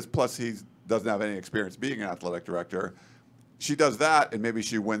want to do this. Plus, he doesn't have any experience being an athletic director. She does that, and maybe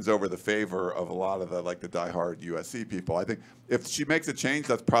she wins over the favor of a lot of the diehard USC people. I think if she makes a change,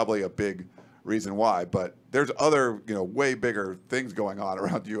 that's probably a big reason why. But there's other, way bigger things going on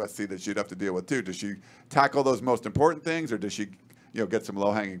around USC that she'd have to deal with too. Does she tackle those most important things, or does she, get some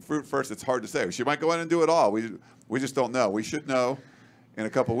low-hanging fruit first? It's hard to say. She might go in and do it all. We just don't know. We should know in a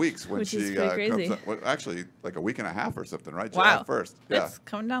couple weeks when she comes up. Well, actually, like a week and a half or something, right? Wow. July 1st. Yeah. That's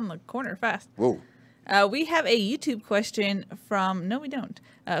coming down the corner fast. Whoa. We have a YouTube question from – no, we don't.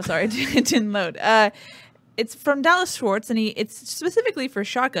 Sorry, it didn't load. It's from Dallas Schwartz, and it's specifically for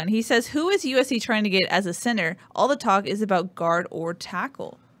Shotgun. He says, who is USC trying to get as a center? All the talk is about guard or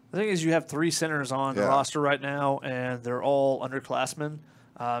tackle. The thing is you have 3 centers on the roster right now, and they're all underclassmen.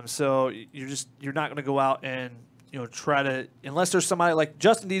 So you're not going to go out and try to – unless there's somebody like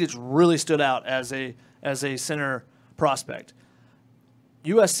Justin Dietz really stood out as a center prospect.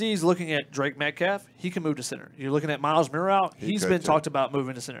 USC is looking at Drake Metcalf. He can move to center. You're looking at Miles Murrow. He's been talked about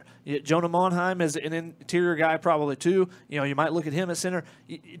moving to center. Jonah Monheim is an interior guy probably too. You might look at him at center.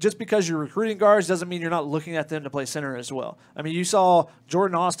 Just because you're recruiting guards doesn't mean you're not looking at them to play center as well. I mean, you saw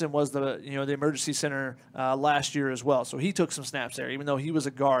Jordan Austin was the emergency center last year as well. So he took some snaps there, even though he was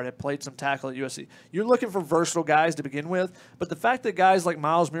a guard, had played some tackle at USC. You're looking for versatile guys to begin with, but the fact that guys like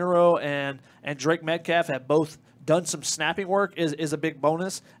Miles Murrow and Drake Metcalf have both done some snapping work is a big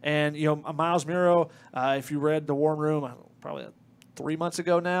bonus. And, Miles Murrow, if you read The Warm Room, probably 3 months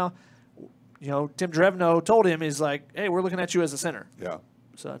ago now, Tim Drevno told him, he's like, hey, we're looking at you as a center. Yeah.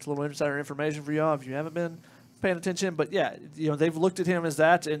 So that's a little insider information for y'all if you haven't been paying attention. But, yeah, they've looked at him as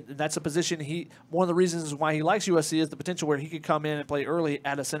that, and that's a position one of the reasons why he likes USC is the potential where he could come in and play early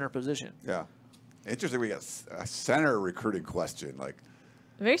at a center position. Yeah. Interesting. We got a center recruiting question.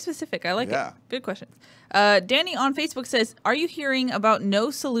 Very specific. I like it. Good questions. Danny on Facebook says, are you hearing about no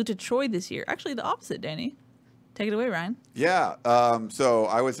salute to Troy this year? Actually, the opposite, Danny. Take it away, Ryan. Yeah. So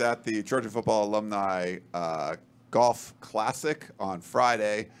I was at the Trojan Football Alumni Golf Classic on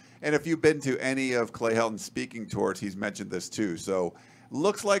Friday. And if you've been to any of Clay Helton's speaking tours, he's mentioned this too. So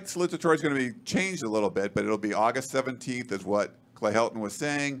looks like salute to Troy is going to be changed a little bit, but it'll be August 17th is what Clay Helton was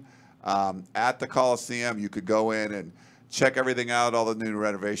saying. At the Coliseum, you could go in and check everything out, all the new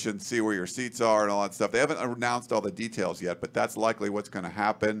renovations, see where your seats are and all that stuff. They haven't announced all the details yet, but that's likely what's going to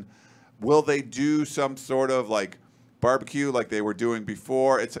happen. Will they do some sort of barbecue like they were doing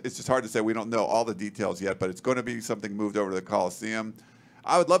before? It's just hard to say. We don't know all the details yet, but it's going to be something moved over to the Coliseum.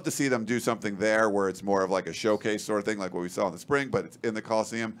 I would love to see them do something there where it's more of a showcase sort of thing like what we saw in the spring, but it's in the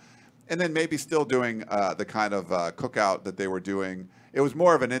Coliseum. And then maybe still doing the kind of cookout that they were doing. It was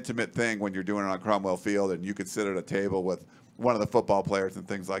more of an intimate thing when you're doing it on Cromwell Field and you could sit at a table with one of the football players and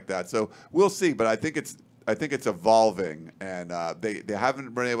things like that. So we'll see, but I think it's evolving, and they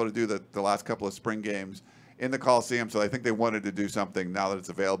haven't been able to do the last couple of spring games in the Coliseum, so I think they wanted to do something now that it's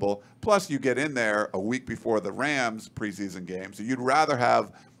available. Plus, you get in there a week before the Rams preseason game, so you'd rather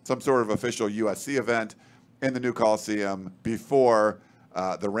have some sort of official USC event in the new Coliseum before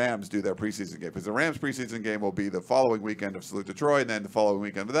the Rams do their preseason game, because the Rams preseason game will be the following weekend of Salute to Troy, and then the following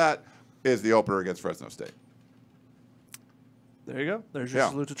weekend of that is the opener against Fresno State. There you go. There's your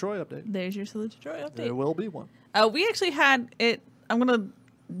Salute to Troy update. There's your Salute to Troy update. There will be one. We actually had it. I'm going to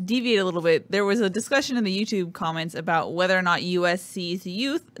deviate a little bit. There was a discussion in the YouTube comments about whether or not USC's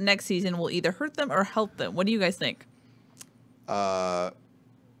youth next season will either hurt them or help them. What do you guys think? I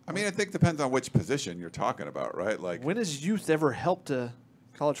think it depends on which position you're talking about, right? When has youth ever helped a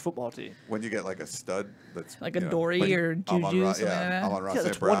college football team? When you get a stud that's a Dory or Juju, something like that.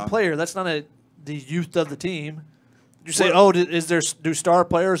 That's one player. That's not the youth of the team. You say, do star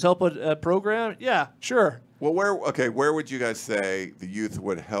players help a program? Yeah, sure. Well, where would you guys say the youth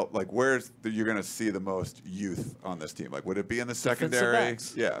would help? Where's you're going to see the most youth on this team? Would it be in the secondary?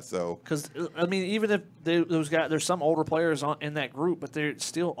 Yeah, so because even if those guys, there's some older players in that group, but they're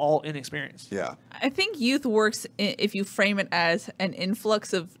still all inexperienced. Yeah, I think youth works if you frame it as an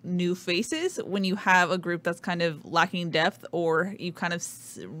influx of new faces. When you have a group that's kind of lacking depth, or you kind of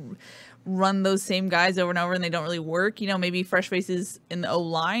run those same guys over and over and they don't really work. Maybe fresh faces in the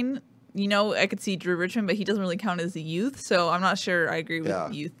O-line. I could see Drew Richmond, but he doesn't really count as a youth, so I'm not sure I agree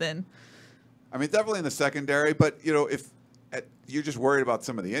with youth then. Definitely in the secondary, but, if you're just worried about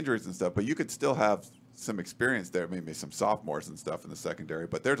some of the injuries and stuff, but you could still have some experience there, maybe some sophomores and stuff in the secondary,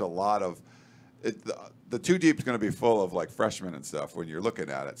 but there's a lot of the two deep is going to be full of freshmen and stuff when you're looking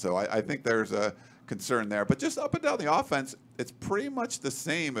at it. So I think there's a concern there, but just up and down the offense, it's pretty much the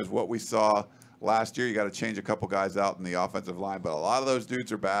same as what we saw last year. You got to change a couple guys out in the offensive line, but a lot of those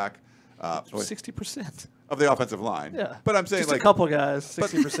dudes are back. 60% of the offensive line. Yeah, but I'm saying just a couple guys,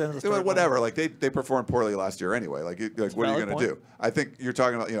 60% of the whatever. They performed poorly last year anyway. What are you going to do? I think you're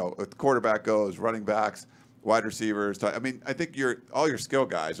talking about if quarterback goes, running backs, wide receivers. I think all your skill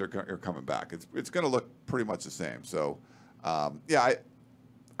guys are coming back. It's going to look pretty much the same. So I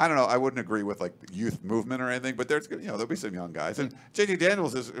don't know. I wouldn't agree with youth movement or anything, but there'll be some young guys. And JT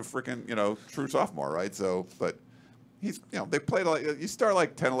Daniels is a freaking true sophomore, right? So, but he's they played you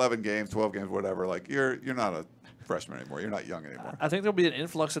start 10, 11 games, 12 games, whatever. You're not a freshman anymore. You're not young anymore. I think there'll be an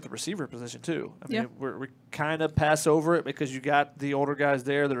influx at the receiver position too. We kind of pass over it because you got the older guys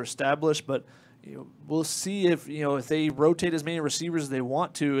there that are established, but we'll see if they rotate as many receivers as they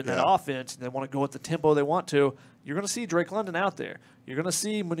want to in that offense, and they want to go at the tempo they want to. You're going to see Drake London out there. You're going to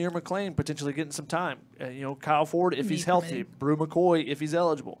see Munir McClain potentially getting some time. Kyle Ford if he's healthy. Brew McCoy if he's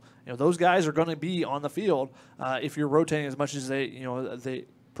eligible. Those guys are going to be on the field if you're rotating as much as they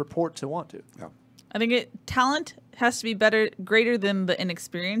purport to want to. Yeah. I think talent has to be greater than the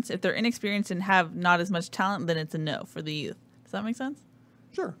inexperience. If they're inexperienced and have not as much talent, then it's a no for the youth. Does that make sense?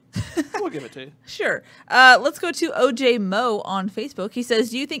 Sure. We'll give it to you. Sure. Let's go to OJ Mo on Facebook. He says,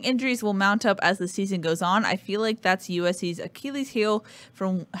 do you think injuries will mount up as the season goes on? I feel like that's USC's Achilles heel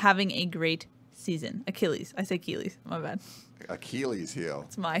from having a great season. Achilles. I say Keely's. My bad. Achilles heel.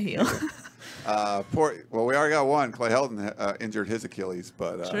 It's my heel. Well, we already got one. Clay Helton injured his Achilles,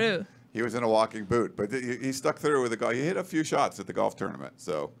 but True. He was in a walking boot. But he stuck through with the golf. He hit a few shots at the golf tournament.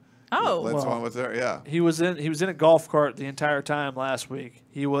 So Linswan was there. Yeah. He was in a golf cart the entire time last week.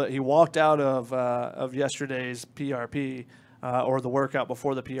 He walked out of yesterday's PRP. Or the workout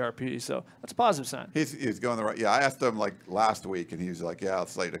before the PRP, so that's a positive sign. He's going the right. Yeah, I asked him like last week, and he was like, "Yeah,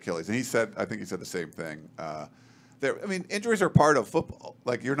 it's slight Achilles," and I think he said the same thing. Injuries are part of football.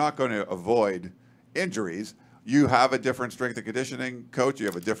 Like, you're not going to avoid injuries. You have a different strength and conditioning coach. You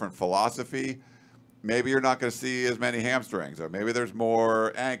have a different philosophy. Maybe you're not going to see as many hamstrings, or maybe there's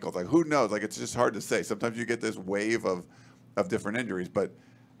more ankles. Like, who knows? Like, it's just hard to say. Sometimes you get this wave of different injuries, but.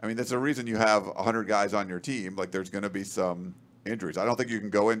 I mean, that's a reason you have 100 guys on your team. Like, there's going to be some injuries. I don't think you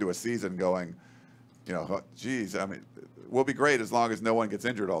can go into a season going, geez, I mean, we'll be great as long as no one gets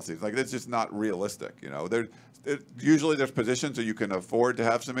injured all season. Like, that's just not realistic. Usually there's positions where you can afford to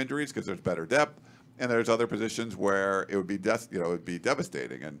have some injuries because there's better depth, and there's other positions where it would be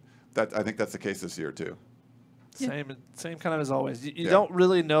devastating. And I think that's the case this year too. Same kind of as always. You don't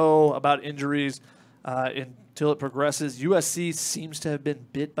really know about injuries until it progresses. USC seems to have been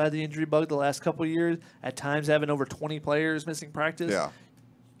bit by the injury bug the last couple of years, at times having over 20 players missing practice. Yeah.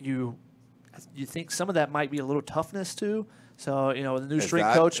 You think some of that might be a little toughness too. So, the new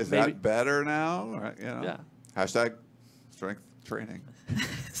strength coach. Is maybe that better now? Right, Yeah. Hashtag strength training.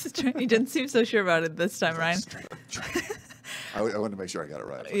 He didn't seem so sure about it this time, Ryan. I wanted to make sure I got it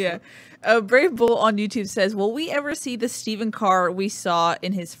right. Yeah. Brave Bull on YouTube says, will we ever see the Stephen Carr we saw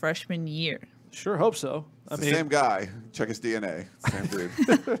in his freshman year? Sure hope so. It's the same guy. Check his DNA. Same dude.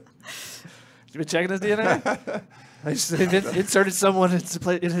 You been checking his DNA? I just inserted someone in his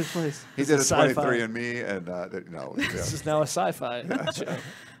place. He did a 23andMe, and no. This is now a sci-fi show.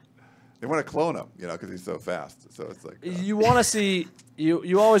 They want to clone him, because he's so fast. So it's like you want to see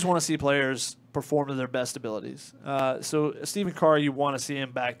you always want to see players perform to their best abilities. So Stephen Carr, you want to see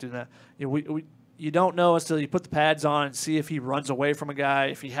him back to that. You don't know until you put the pads on and see if he runs away from a guy,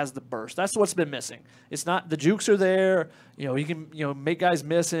 if he has the burst. That's what's been missing. It's not the jukes are there. He can make guys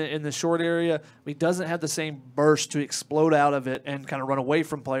miss in the short area. But he doesn't have the same burst to explode out of it and kind of run away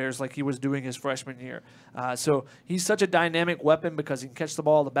from players like he was doing his freshman year. So he's such a dynamic weapon because he can catch the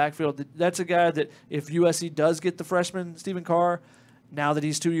ball in the backfield. That's a guy that if USC does get the freshman Stephen Carr, now that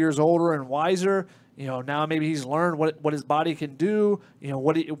he's 2 years older and wiser, now maybe he's learned what his body can do,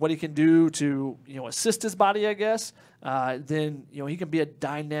 what he can do to, assist his body, I guess. Then, he can be a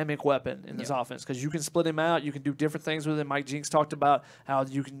dynamic weapon in this offense because you can split him out. You can do different things with him. Mike Jinks talked about how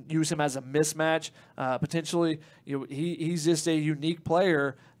you can use him as a mismatch potentially. He's just a unique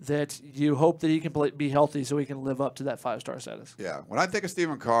player that you hope that he can be healthy so he can live up to that 5-star status. Yeah. When I think of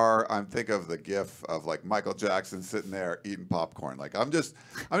Stephen Carr, I think of the gif of like Michael Jackson sitting there eating popcorn. Like, I'm just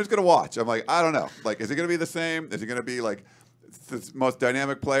going to watch. I'm like, I don't know. Like, is it going to be the same? Is it going to be like the most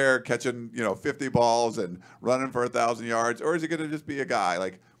dynamic player catching, 50 balls and running for 1,000 yards? Or is it going to just be a guy?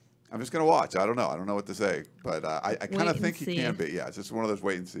 Like, I'm just going to watch. I don't know. I don't know what to say. But I kind of think he can be. Yeah, it's just one of those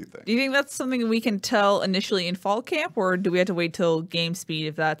wait and see things. Do you think that's something we can tell initially in fall camp, or do we have to wait till game speed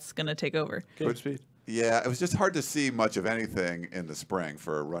if that's going to take over? Game speed. Yeah, it was just hard to see much of anything in the spring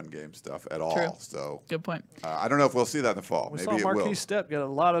for run game stuff at all. True. So good point. I don't know if we'll see that in the fall. We Maybe saw it will. Marquise Stepp get a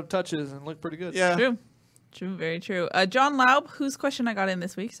lot of touches and look pretty good. Yeah. True, very true. John Laub, whose question I got in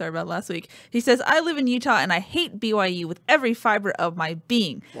this week, sorry about last week, he says, I live in Utah and I hate BYU with every fiber of my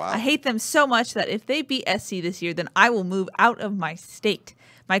being. Wow. I hate them so much that if they beat SC this year, then I will move out of my state.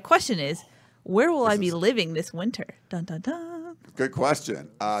 My question is, where will I be living this winter? Dun, dun, dun. Good question.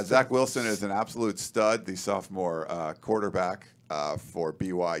 Zach Wilson is an absolute stud, the sophomore quarterback for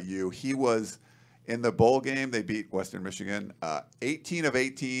BYU. He was in the bowl game. They beat Western Michigan, 18 of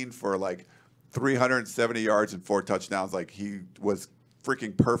 18 for like 370 yards and 4 touchdowns. Like, he was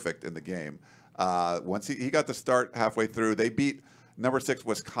freaking perfect in the game. Once he got the start halfway through, they beat number 6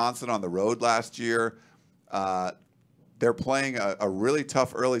 Wisconsin on the road last year. They're playing a really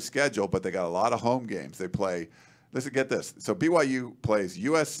tough early schedule, but they got a lot of home games. They play, listen, get this. So BYU plays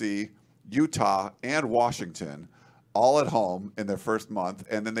USC, Utah, and Washington all at home in their first month,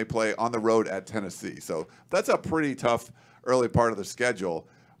 and then they play on the road at Tennessee. So that's a pretty tough early part of the schedule.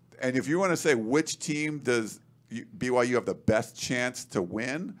 And if you want to say which team does BYU have the best chance to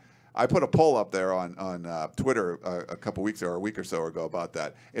win, I put a poll up there on Twitter a couple weeks or a week or so ago about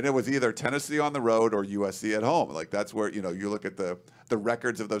that, and it was either Tennessee on the road or USC at home. Like that's where you look at the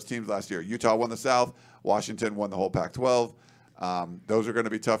records of those teams last year. Utah won the South, Washington won the whole Pac-12. Those are going to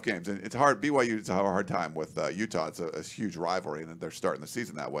be tough games, and it's hard. BYU to have a hard time with Utah. It's a huge rivalry, and they're starting the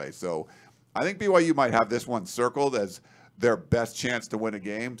season that way. So I think BYU might have this one circled as their best chance to win a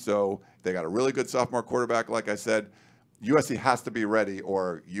game. So they got a really good sophomore quarterback, like I said. USC has to be ready,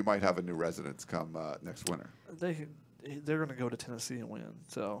 or you might have a new residence come next winter. They're going to go to Tennessee and win.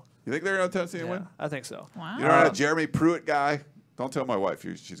 So you think they're going to Tennessee and win? I think so. Wow. You know, a Jeremy Pruitt guy. Don't tell my wife.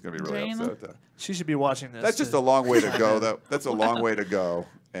 She's going to be really upset at that. She should be watching this. That's just a long way to go. That's a long way to go,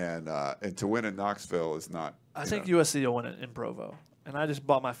 and to win in Knoxville is not. I think USC will win it in Provo. And I just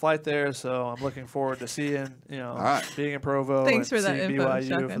bought my flight there, so I'm looking forward to seeing, being in Provo. Thanks for that seeing info, BYU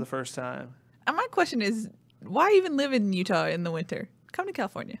Shotgun. for the first time. And my question is, why even live in Utah in the winter? Come to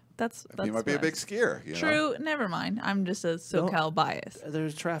California. That's you might be a big skier. True. Never mind. I'm just a SoCal bias.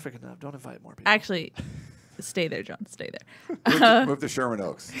 There's traffic enough. Don't invite more people. Actually, stay there, John. Stay there. Move to Sherman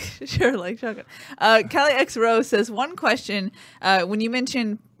Oaks. Sure, like Shotgun. Kelly X Rose says, one question. When you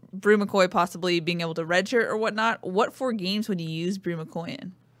mentioned Brew McCoy possibly being able to redshirt or whatnot, what 4 games would you use Brew McCoy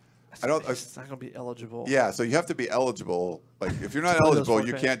in? It's not going to be eligible. Yeah, so you have to be eligible. Like if you're not eligible,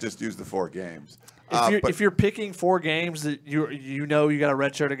 you can't just use the 4 games. If you're picking 4 games that you got to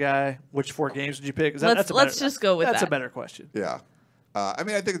redshirt a guy, which 4 games would you pick? Let's just go with that. That's a better question. Yeah. I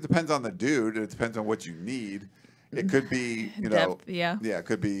mean, I think it depends on the dude. It depends on what you need. It could be, Depth, yeah, it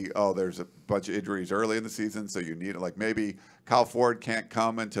could be, there's a bunch of injuries early in the season, so you need it. Like maybe Kyle Ford can't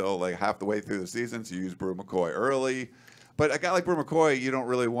come until like half the way through the season, so you use Brew McCoy early. But a guy like Brew McCoy, you don't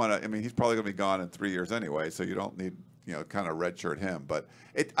really want to. I mean, he's probably going to be gone in 3 years anyway, so you don't need, kind of redshirt him. But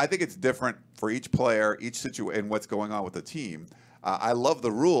I think it's different for each player, each situation, what's going on with the team. I love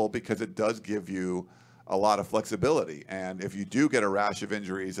the rule because it does give you a lot of flexibility. And if you do get a rash of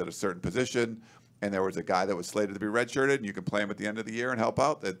injuries at a certain position, and there was a guy that was slated to be redshirted, and you can play him at the end of the year and help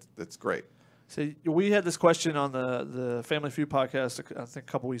out, that's great. So we had this question on the Family Feud podcast, I think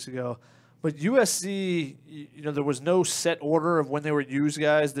a couple weeks ago. But USC, there was no set order of when they would use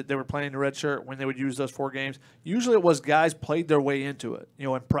guys that they were planning to redshirt, when they would use those 4 games. Usually it was guys played their way into it,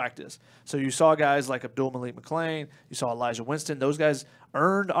 in practice. So you saw guys like Abdul Malik McClain, you saw Elijah Winston. Those guys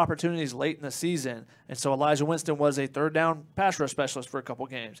earned opportunities late in the season. And so Elijah Winston was a third down pass rush specialist for a couple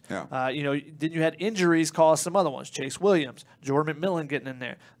games. Yeah. Then you had injuries cause some other ones. Chase Williams, Jordan McMillan getting in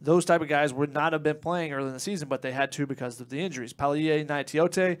there. Those type of guys would not have been playing early in the season, but they had to because of the injuries. Palier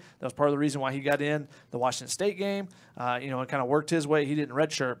Naitiote, that was part of the reason why he got in the Washington State game. And kind of worked his way. He didn't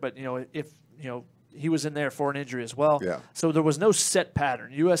redshirt, but he was in there for an injury as well. Yeah. So there was no set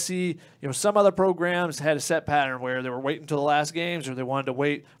pattern. USC, some other programs had a set pattern where they were waiting until the last games, or they wanted to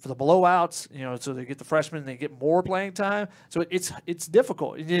wait for the blowouts, so they get the freshmen and they get more playing time. So it's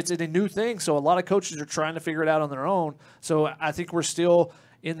difficult. It's a new thing. So a lot of coaches are trying to figure it out on their own. So I think we're still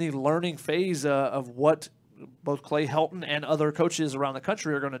in the learning phase of what both Clay Helton and other coaches around the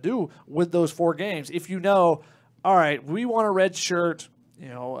country are going to do with those 4 games. If all right, we want a red shirt,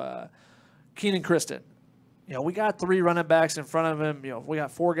 Keenan Kristen. We got 3 running backs in front of him. We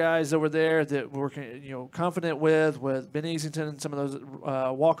got 4 guys over there that we're confident with Ben Easington and some of those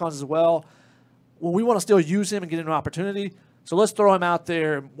walk-ons as well. Well, we want to still use him and get him an opportunity. So let's throw him out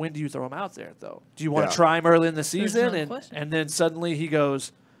there. When do you throw him out there, though? Do you want to try him early in the season, and then suddenly he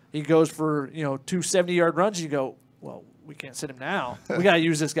goes for 2 70-yard runs? And you go, well, we can't sit him now. We got to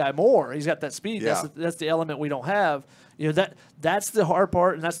use this guy more. He's got that speed. Yeah. That's the element we don't have. That's the hard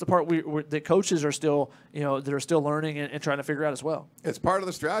part, and that's the part that coaches are still they're still learning and trying to figure out as well. It's part of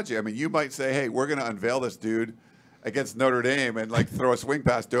the strategy. I mean, you might say, hey, we're going to unveil this dude against Notre Dame and throw a swing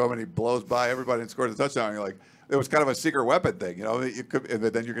pass to him, and he blows by everybody and scores a touchdown. And you're like, it was kind of a secret weapon thing, It could, and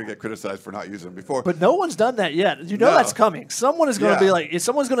then you're going to get criticized for not using him before. But no one's done that yet. No. That's coming. Someone is going to be like, if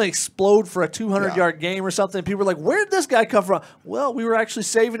someone's going to explode for a 200-yard game or something, people are like, where did this guy come from? Well, we were actually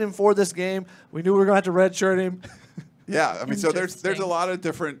saving him for this game. We knew we were going to have to redshirt him. Yeah, I mean, so there's a lot of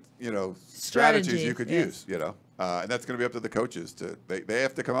different strategies you could use, and that's going to be up to the coaches they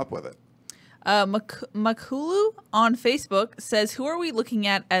have to come up with it. Makulu on Facebook says, who are we looking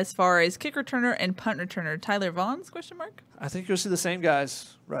at as far as kick returner and punt returner? Tyler Vaughn's ? I think you'll see the same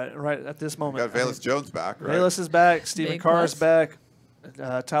guys right at this moment. We got Velus Jones back, right? Velus is back. Stephen Big Carr is plus.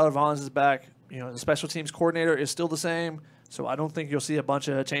 back. Tyler Vaughn's is back. The special teams coordinator is still the same. So I don't think you'll see a bunch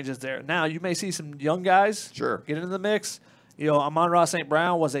of changes there. Now, you may see some young guys get into the mix. Amon-Ra St.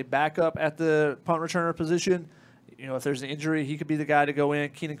 Brown was a backup at the punt returner position. if there's an injury, he could be the guy to go in.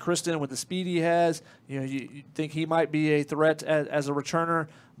 Keenan Kristen with the speed he has, you think he might be a threat as a returner,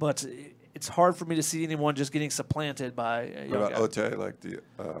 but it's hard for me to see anyone just getting supplanted by a young guy. What about Ote?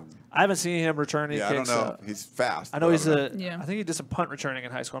 I haven't seen him return any kicks. I don't know. He's fast. I know he's I think he did some punt returning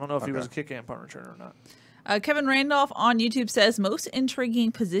in high school. I don't know if he was a kick and punt returner or not. Kevin Randolph on YouTube says, most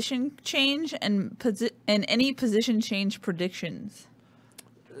intriguing position change and any position change predictions.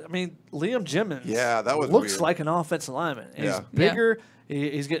 I mean, Liam Jimmons that was looks weird. like an offensive lineman. He's bigger.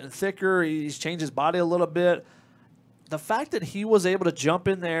 He's getting thicker. He's changed his body a little bit. The fact that he was able to jump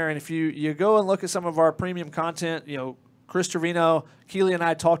in there, and if you go and look at some of our premium content, Chris Trevino, Keely, and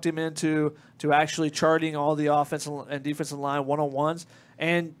I talked him into actually charting all the offensive and defensive line one-on-ones.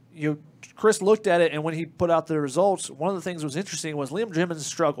 And Chris looked at it, and when he put out the results, one of the things that was interesting was Liam Jimmons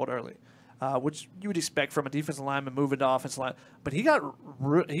struggled early, which you would expect from a defensive lineman moving to offensive line. But he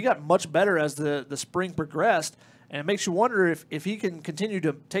got much better as the spring progressed. And it makes you wonder if he can continue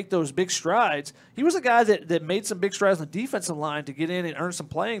to take those big strides. He was a guy that made some big strides on the defensive line to get in and earn some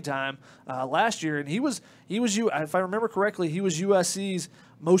playing time last year. And he was if I remember correctly, he was USC's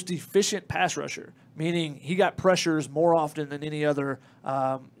most efficient pass rusher, meaning he got pressures more often than any other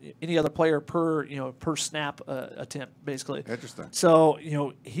player per snap attempt, basically. Interesting. So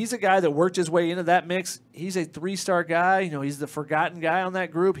he's a guy that worked his way into that mix. He's a 3-star guy. He's the forgotten guy on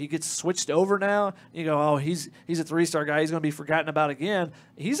that group. He gets switched over now. You go, oh, he's a 3-star guy. He's going to be forgotten about again.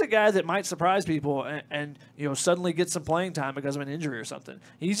 He's a guy that might surprise people and suddenly get some playing time because of an injury or something.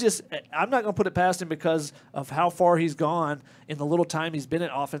 I'm not going to put it past him because of how far he's gone in the little time he's been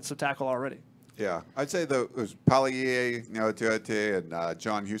at offensive tackle already. Yeah, I'd say it was Palier, and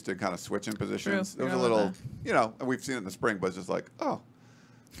John Houston kind of switching positions. True. It was a little, and we've seen it in the spring, but it's just like, oh,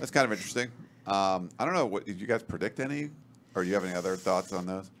 that's kind of interesting. I don't know. Did you guys predict any, or do you have any other thoughts on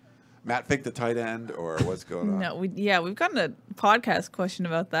those? Matt Fink, the tight end, or what's going on? No, we've gotten a podcast question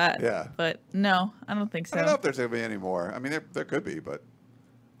about that. Yeah. But no, I don't think so. I don't know if there's going to be any more. I mean, there could be, but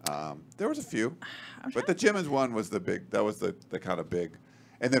there was a few. But the Jimmons one was the big, that was the kind of big.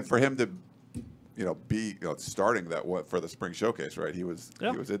 And then for him to, be starting that for the spring showcase, right? He was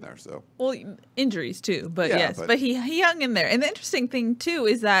in there. So injuries too, but but he hung in there. And the interesting thing too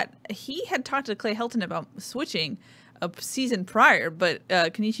is that he had talked to Clay Helton about switching a season prior, but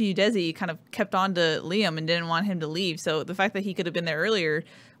Kenichi Udeze kind of kept on to Liam and didn't want him to leave. So the fact that he could have been there earlier,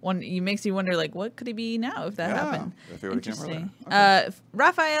 makes you wonder, like, what could he be now if that happened? If he would have came earlier. Okay.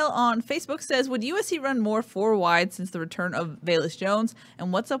 Raphael on Facebook says, would USC run more 4 wide since the return of Velus Jones?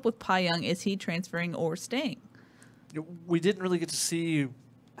 And what's up with Pai Young? Is he transferring or staying? We didn't really get to see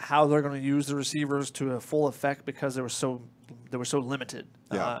how they're going to use the receivers to a full effect because they were so limited.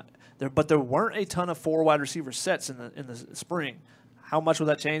 Yeah. But there weren't a ton of 4 wide receiver sets in the spring. How much will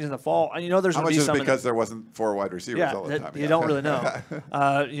that change in the fall? There's going to be some. How much is because there wasn't 4 wide receivers all the time? You don't really know.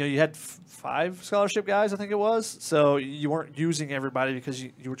 You had 5 scholarship guys, I think it was. So you weren't using everybody because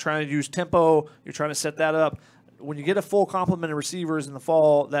you were trying to use tempo. You're trying to set that up. When you get a full complement of receivers in the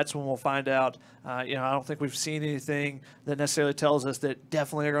fall, that's when we'll find out. I don't think we've seen anything that necessarily tells us that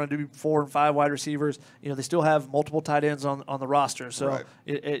definitely are going to do 4 and 5 wide receivers. They still have multiple tight ends on the roster, so right.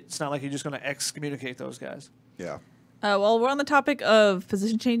 It's not like you're just going to excommunicate those guys. Yeah. While we're on the topic of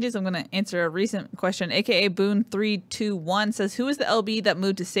position changes, I'm going to answer a recent question. AKA Boone321 says, who is the LB that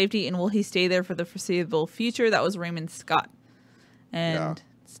moved to safety and will he stay there for the foreseeable future? That was Raymond Scott. And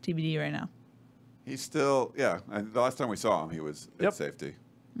it's TBD right now. He's still, and the last time we saw him, he was at safety.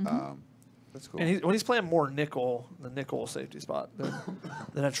 Mm-hmm. That's cool. And when he's playing more nickel, the nickel safety spot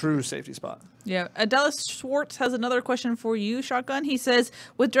than a true safety spot. Yeah. Dallas Schwartz has another question for you, Shotgun. He says,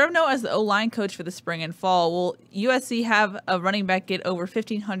 with Drevno as the O-line coach for the spring and fall, will USC have a running back get over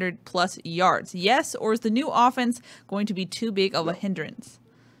 1,500 plus yards? Yes, or is the new offense going to be too big of a hindrance?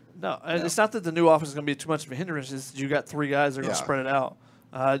 No, it's not that the new offense is going to be too much of a hindrance. It's you got 3 guys that are going to spread it out.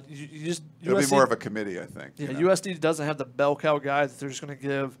 It'll be more of a committee, I think. Yeah, USD doesn't have the bell cow guy that they're just going to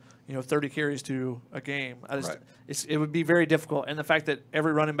give 30 carries to a game. It would be very difficult, and the fact that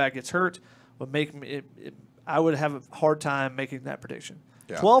every running back gets hurt would make me. I would have a hard time making that prediction.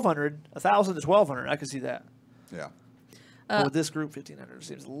 1,200, 1,000 to 1,200, I could see that. Yeah. But with this group, 1,500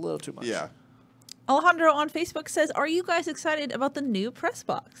 seems a little too much. Yeah. Alejandro on Facebook says, are you guys excited about the new press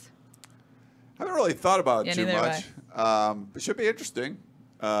box? I haven't really thought about it too neither much. It should be interesting.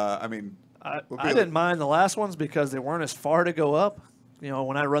 I didn't mind the last ones because they weren't as far to go up.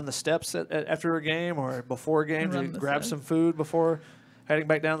 When I run the steps after a game or before a game to grab some food before heading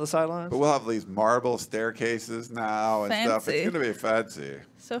back down to the sidelines. But we'll have these marble staircases now and stuff. It's going to be fancy.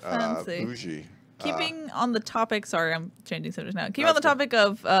 So fancy. Bougie. Keeping on the topic, sorry, I'm changing subjects now. Keeping on the topic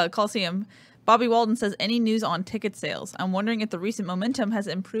of Coliseum, Bobby Walden says, any news on ticket sales? I'm wondering if the recent momentum has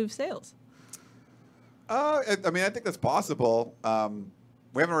improved sales. I mean, I think that's possible.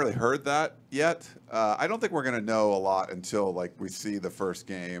 We haven't really heard that yet. I don't think we're going to know a lot until like we see the first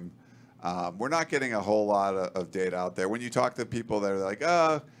game. We're not getting a whole lot of data out there. When you talk to people that are like,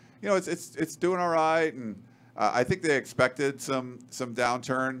 you know, it's doing all right, and I think they expected some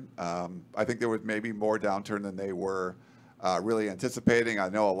downturn. I think there was maybe more downturn than they were really anticipating. I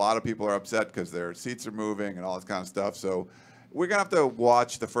know a lot of people are upset because their seats are moving and all this kind of stuff. So we're going to have to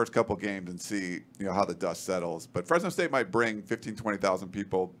watch the first couple games and see, you know, how the dust settles. But Fresno State might bring 15,000, 20,000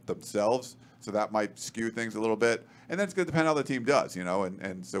 people themselves, so that might skew things a little bit. And then it's going to depend how the team does, you know,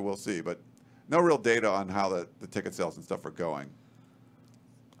 and so we'll see. But no real data on how the ticket sales and stuff are going.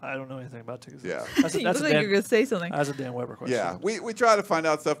 I don't know anything about tickets. Yeah. That's You look like you're going to say something. That's a Dan Weber question. Yeah, we try to find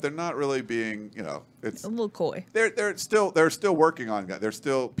out stuff. They're not really being, you know, it's A little coy. they're still working on it. They're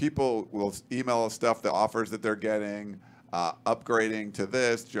still, people will email us stuff, the offers that they're getting, upgrading to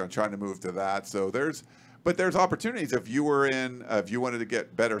this, you know, trying to move to that. So there's opportunities if you wanted to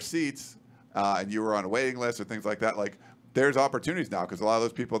get better seats and you were on a waiting list or things like that. Like there's opportunities now because a lot of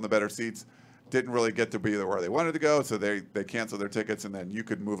those people in the better seats didn't really get to be where they wanted to go, so they canceled their tickets, and then you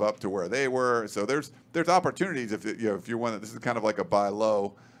could move up to where they were. So there's opportunities if you want. This is kind of like a buy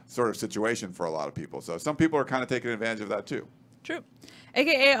low sort of situation for a lot of people. So some people are kind of taking advantage of that too. True.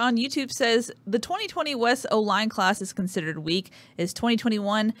 AKA on YouTube says, the 2020 West O-line class is considered weak. Is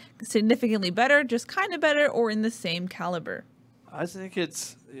 2021 significantly better, just kind of better, or in the same caliber? I think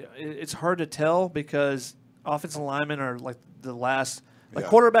it's hard to tell because offensive linemen are like the last. Like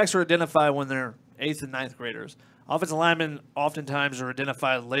quarterbacks are identified when they're 8th and 9th graders. Offensive linemen oftentimes are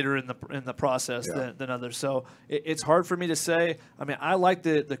identified later in the process than others. So it's hard for me to say. I mean, I like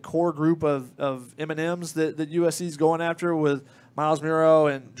the core group of M&Ms that USC is going after with Miles Muro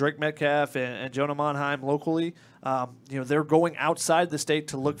and Drake Metcalf and Jonah Monheim locally. You know, they're going outside the state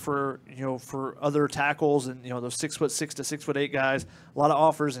to look for other tackles and, you know, those 6'6" to 6'8" guys. A lot of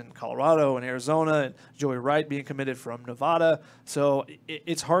offers in Colorado and Arizona, and Joey Wright being committed from Nevada. So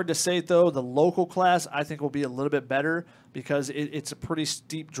it's hard to say, though. The local class, I think, will be a little bit better because it's a pretty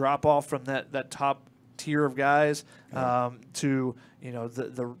steep drop off from that top tier of guys to, you know,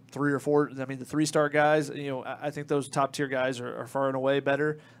 the 3 or 4. I mean, the 3-star guys. You know, I think those top tier guys are far and away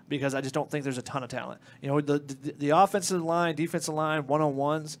better because I just don't think there's a ton of talent. You know, the offensive line, defensive line,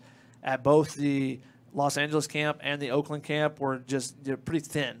 one-on-ones at both the Los Angeles camp and the Oakland camp were just pretty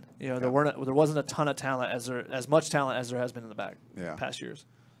thin. You know, there wasn't a ton of talent as much talent as there has been in the past years.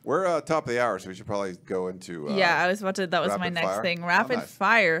 We're top of the hour, so we should probably go into I was about to. That was my next fire. thing. Rapid nice.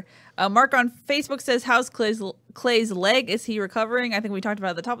 fire. Mark on Facebook says, "How's Clay's leg? Is he recovering?" I think we talked about it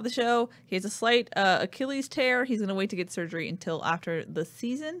at the top of the show. He has a slight Achilles tear. He's going to wait to get surgery until after the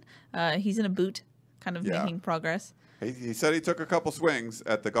season. He's in a boot, kind of making progress. He said he took a couple swings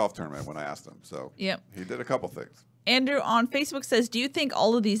at the golf tournament when I asked him. So he did a couple things. Andrew on Facebook says, "Do you think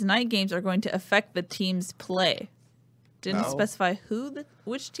all of these night games are going to affect the team's play?" Didn't specify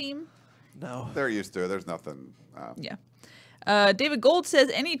which team. No. They're used to it. There's nothing. David Gold says,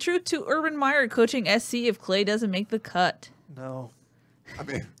 any truth to Urban Meyer coaching SC if Clay doesn't make the cut? No. I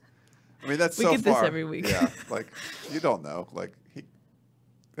mean that's we so get far. this every week. Yeah, like you don't know. Like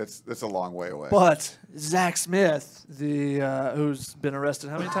that's a long way away. But Zach Smith, who's been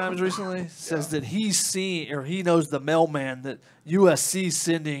arrested how many times recently, says that he's seen or he knows the mailman that USC's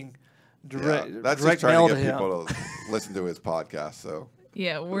sending direct that's direct just trying mail to get him. people to listen to his podcast. So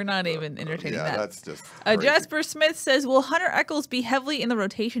Yeah, we're not even entertaining that. that's just Jasper Smith says, will Hunter Echols be heavily in the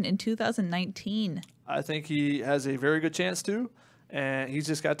rotation in 2019? I think he has a very good chance to, and he's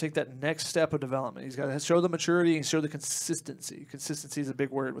just got to take that next step of development. He's got to show the maturity and show the consistency. Consistency is a big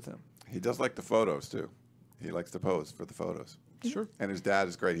word with him. He does like the photos too. He likes to pose for the photos. Sure. And his dad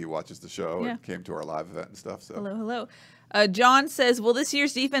is great. He watches the show and came to our live event and stuff. So Hello. John says, will this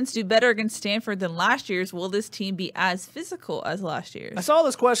year's defense do better against Stanford than last year's? Will this team be as physical as last year's? I saw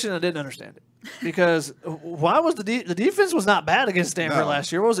this question and I didn't understand it. Because why was the defense was not bad against Stanford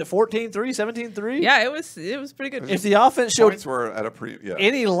last year? What was it, 14-3, 17-3? Yeah, it was pretty good. If the offense showed points were at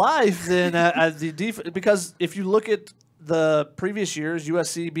any life, then the defense, because if you look at the previous years,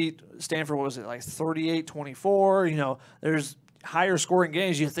 USC beat Stanford, what was it, like 38-24? You know, there's higher scoring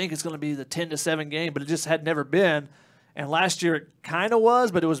games. You think it's going to be the 10-7 game, but it just had never been. And last year it kind of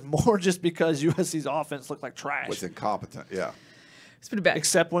was, but it was more just because USC's offense looked like trash. Was incompetent, It's pretty bad.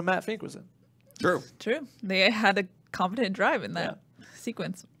 Except when Matt Fink was in. True. They had a competent drive in that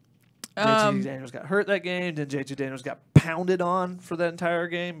sequence. JT Daniels got hurt that game. Then JT Daniels got pounded on for that entire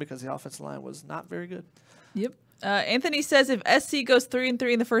game because the offensive line was not very good. Yep. Anthony says if SC goes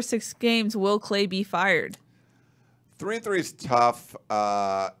 3-3 in the first 6 games, will Clay be fired? 3-3 is tough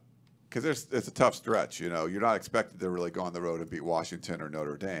because it's a tough stretch. You know, you're not expected to really go on the road and beat Washington or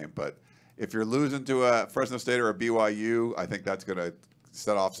Notre Dame, but if you're losing to a Fresno State or a BYU, I think that's going to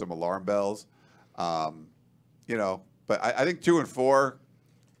set off some alarm bells. You know, but I think 2-4,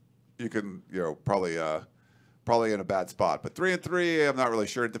 you can, you know, probably in a bad spot. But 3-3, I'm not really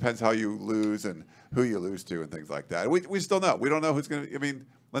sure. It depends how you lose and who you lose to and things like that. We still know. We don't know who's going to. I mean,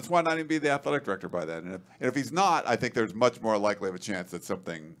 let's not even be the athletic director by then. And if he's not, I think there's much more likely of a chance that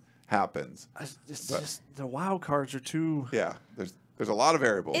something happens. Just the wild cards are too. Yeah, there's a lot of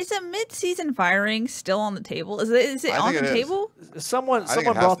variables. Is a mid-season firing still on the table? Is it on the table? Someone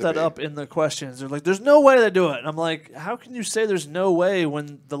brought that up in the questions. They're like, "There's no way they do it." And I'm like, "How can you say there's no way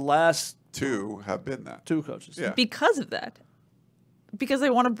when the last 2 have been that 2 coaches?" Yeah. Because of that. Because they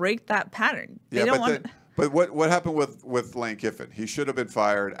want to break that pattern. They don't want. But what happened with Lane Kiffin? He should have been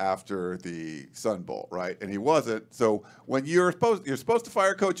fired after the Sun Bowl, right? And he wasn't. So when you're supposed to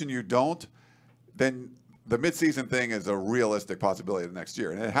fire a coach and you don't, then the midseason thing is a realistic possibility the next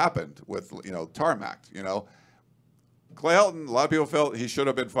year. And it happened with, you know, Tarmac, you know. Clay Helton, a lot of people felt he should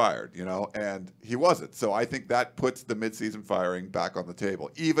have been fired, you know, and he wasn't. So I think that puts the midseason firing back on the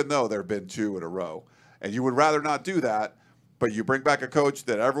table, even though there have been 2 in a row. And you would rather not do that, but you bring back a coach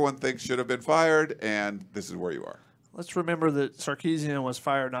that everyone thinks should have been fired, and this is where you are. Let's remember that Sarkisian was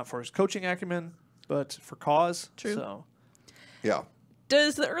fired not for his coaching acumen, but for cause. True. So. Yeah.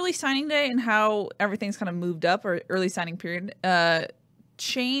 Does the early signing day and how everything's kind of moved up, or early signing period,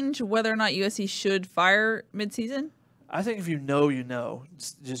 change whether or not USC should fire midseason? I think if you know, you know.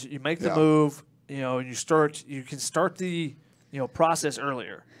 Just you make the move, you know, and you can start the, you know, process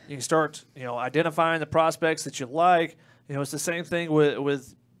earlier. You can start, you know, identifying the prospects that you like. You know, it's the same thing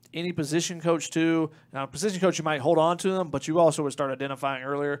with any position coach too. Now, position coach, you might hold on to them, but you also would start identifying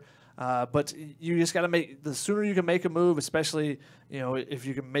earlier. But you just got to the sooner you can make a move, especially, you know, if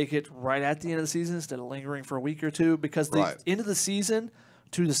you can make it right at the end of the season instead of lingering for a week or two, because the end of the season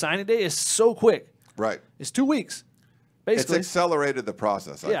to the signing day is so quick. Right. It's 2 weeks. Basically. It's accelerated the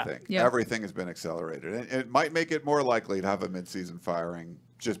process, I think. Yeah. Everything has been accelerated. And it might make it more likely to have a midseason firing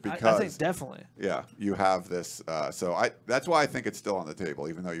just because. I think definitely. Yeah, you have this. So that's why I think it's still on the table,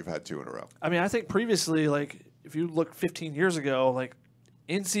 even though you've had 2 in a row. I mean, I think previously, like, if you look 15 years ago, like,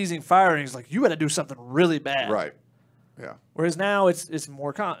 in-season firings, like, you had to do something really bad. Right. Yeah. Whereas now it's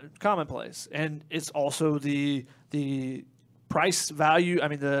more commonplace. And it's also the price value. I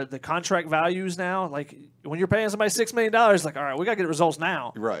mean, the contract values now. Like, when you're paying somebody $6 million, like, all right, we got to get results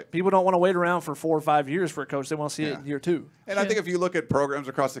now. Right. People don't want to wait around for 4 or 5 years for a coach. They want to see it in year 2. And I think if you look at programs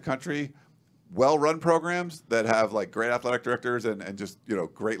across the country, well-run programs that have, like, great athletic directors and just, you know,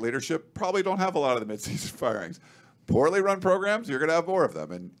 great leadership probably don't have a lot of the midseason firings. Poorly run programs, you're going to have more of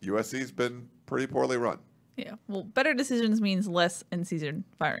them. And USC's been pretty poorly run. Yeah. Well, better decisions means less in-season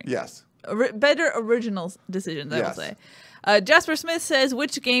firing. Yes. Better original decisions, I will say. Jasper Smith says,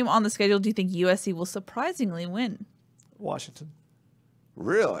 which game on the schedule do you think USC will surprisingly win? Washington.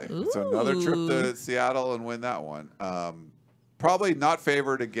 Really? Ooh. So another trip to Seattle and win that one. Probably not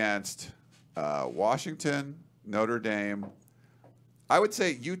favored against Washington, Notre Dame. I would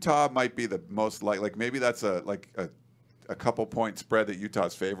say Utah might be the most like maybe that's a couple point spread that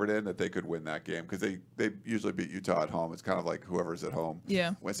Utah's favored in, that they could win that game because they usually beat Utah at home. It's kind of like whoever's at home.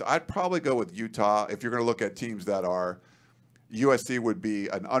 Yeah. So I'd probably go with Utah if you're going to look at teams that are USC would be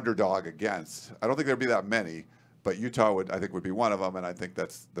an underdog against. I don't think there'd be that many, but Utah would be one of them, and I think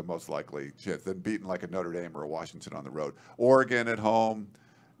that's the most likely chance than beating like a Notre Dame or a Washington on the road. Oregon at home,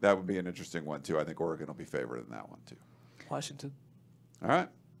 that would be an interesting one too. I think Oregon will be favored in that one too. Washington. All right.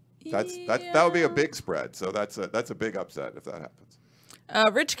 That would be a big spread. So that's a big upset if that happens.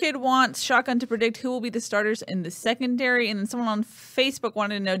 Rich Kid wants Shotgun to predict who will be the starters in the secondary. And then someone on Facebook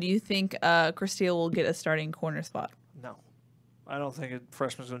wanted to know, do you think Chris Steele will get a starting corner spot? No. I don't think a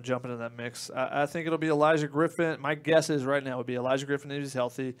freshman's going to jump into that mix. I think it'll be Elijah Griffin. My guess is right now would be Elijah Griffin if he's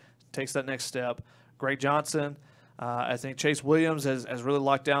healthy, takes that next step. Greg Johnson. I think Chase Williams has really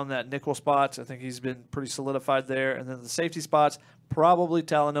locked down that nickel spot. I think he's been pretty solidified there. And then the safety spots, probably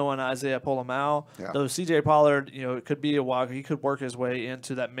Talanoa and Isaiah Polamau. Yeah. Though C.J. Pollard, you know, it could be a while. He could work his way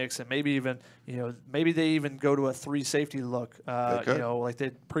into that mix, and maybe even, you know, maybe they even go to a 3 safety look, you know, like they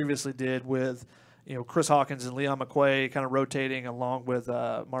previously did with, you know, Chris Hawkins and Leon McQuay kind of rotating along with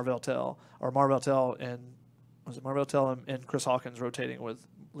Marvell Tell and Chris Hawkins rotating with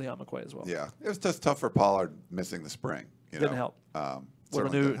Leon McQuay as well. Yeah, it was just tough for Pollard missing the spring. Didn't help.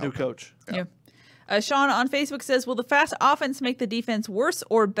 With a new coach. Yeah. Sean on Facebook says, will the fast offense make the defense worse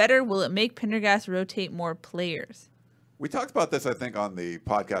or better? Will it make Pendergast rotate more players? We talked about this, I think, on the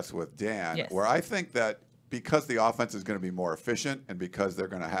podcast with Dan, Yes. where I think that because the offense is going to be more efficient and because they're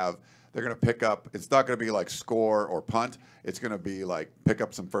going to pick up, it's not going to be like score or punt. It's going to be like pick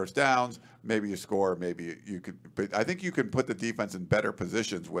up some first downs. Maybe you score, maybe you could. But I think you can put the defense in better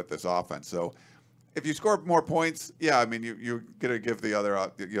positions with this offense. So if you score more points, yeah, I mean, you're going to give the other,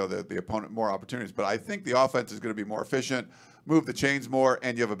 the opponent more opportunities. But I think the offense is going to be more efficient, move the chains more,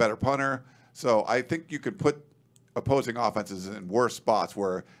 and you have a better punter. So I think you could put opposing offenses in worse spots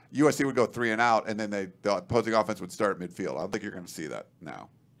where USC would go 3 and out, and then the opposing offense would start at midfield. I don't think you're going to see that now.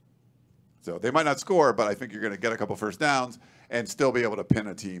 So they might not score, but I think you're going to get a couple first downs and still be able to pin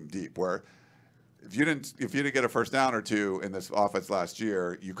a team deep. Where if you didn't get a first down or two in this offense last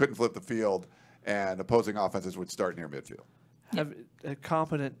year, you couldn't flip the field, and opposing offenses would start near midfield. Have a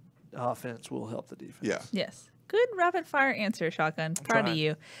competent offense will help the defense. Yeah. Yes. Good rapid fire answer, Shotgun. Proud of trying.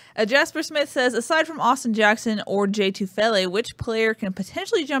 you. Jasper Smith says, aside from Austin Jackson or Jay Tufele, which player can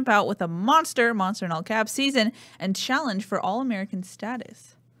potentially jump out with a monster in all caps season and challenge for All-American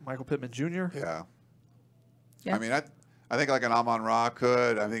status? Michael Pittman Jr. Yeah. Yeah. I mean, I think like an Amon Ra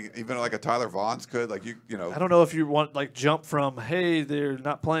could. I think even like a Tyler Vaughns could. Like you know. I don't know if you want like jump from hey they're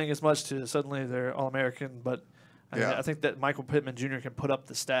not playing as much to suddenly they're All American, but Yeah. I think that Michael Pittman Jr. can put up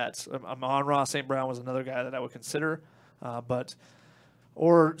the stats. Amon Ra St. Brown was another guy that I would consider,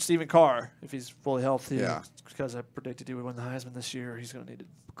 or Stephen Carr if he's fully healthy. Yeah. Because I predicted he would win the Heisman this year. He's going to need it.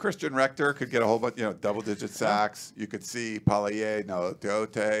 Christian Rector could get a whole bunch, double-digit sacks. You could see Palaye,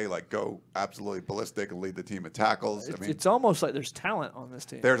 Deote, like go absolutely ballistic and lead the team in tackles. I mean, It's almost like there's talent on this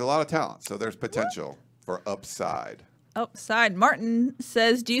team. there's a lot of talent, so there's potential for upside. Upside. Martin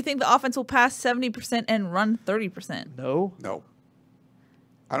says, do you think the offense will pass 70% and run 30%? No. No,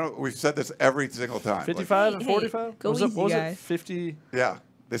 I don't. We've said this every single time. 55 and Hey, 45? go what easy, was guys. it? 50? Yeah,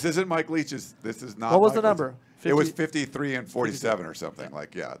 this isn't Mike Leach's. This is not. What was Mike the number? Leach's. It was 50 53 and 47 or something.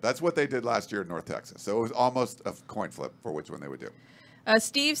 That's what they did last year in North Texas. So it was almost a coin flip for which one they would do.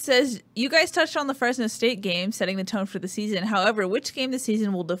 Steve says, you guys touched on the Fresno State game, setting the tone for the season. However, which game this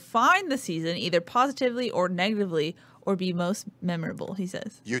season will define the season, either positively or negatively, or be most memorable, he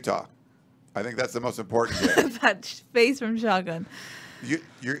says. Utah. I think that's the most important game. That face from Shotgun.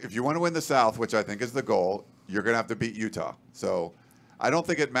 If you want to win the South, which I think is the goal, you're going to have to beat Utah. So I don't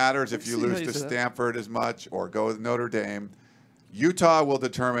think it matters if you see how lose you to say that. Stanford as much or go with Notre Dame. Utah will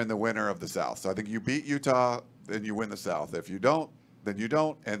determine the winner of the South. So I think you beat Utah, then you win the South. If you don't, then you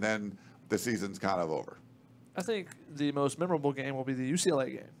don't, and then the season's kind of over. I think the most memorable game will be the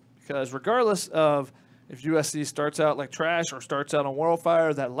UCLA game because regardless of if USC starts out like trash or starts out on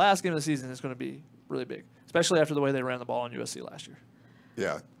wildfire, that last game of the season is going to be really big, especially after the way they ran the ball on USC last year.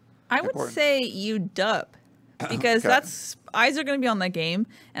 Yeah. I would Important. say UW because Okay. that's eyes are going to be on that game,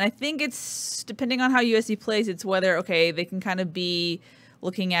 and I think it's depending on how USC plays. It's whether they can kind of be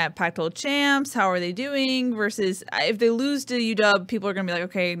looking at Pac-12 champs, how are they doing versus if they lose to UW, people are going to be like,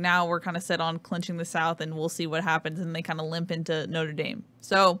 okay, now we're kind of set on clinching the South, and we'll see what happens, and they kind of limp into Notre Dame.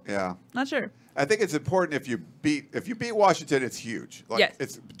 So Yeah. not sure. I think it's important if you beat Washington, it's huge. Yes.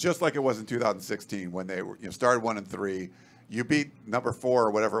 It's just like it was in 2016 when they were started 1-3. You beat number 4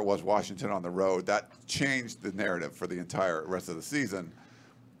 or whatever it was, Washington on the road. That changed the narrative for the entire rest of the season.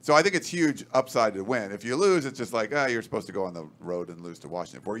 So I think it's huge upside to win. If you lose, it's just like, you're supposed to go on the road and lose to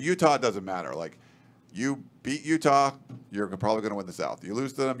Washington. Where Utah, it doesn't matter. Like, you beat Utah, you're probably going to win the South. You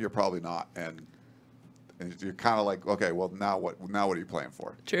lose to them, you're probably not. And you're kind of like, okay, well, now what? Now what are you playing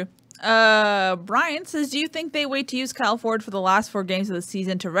for? True. Brian says, do you think they wait to use Kyle Ford for the last 4 games of the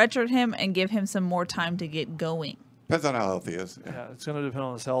season to redshirt him and give him some more time to get going? Depends on how healthy he is. Yeah, it's going to depend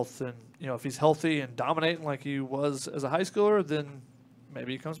on his health, and if he's healthy and dominating like he was as a high schooler, then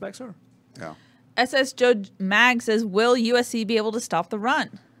maybe he comes back sooner. Yeah. SS Joe Mag says, will USC be able to stop the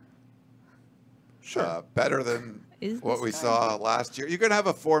run? Sure. Better than Is what this we guy- saw last year. You're going to have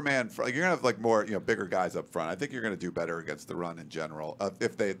a 4-man front. You're going to have like more, bigger guys up front. I think you're going to do better against the run in general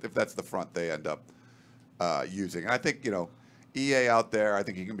if that's the front they end up using. And I think EA out there. I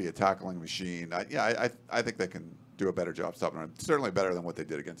think he can be a tackling machine. I think they can do a better job stopping run. Certainly better than what they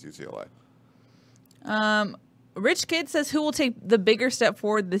did against UCLA. Rich Kid says, who will take the bigger step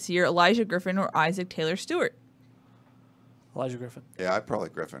forward this year, Elijah Griffin or Isaac Taylor Stewart? Elijah Griffin. Yeah, I'd probably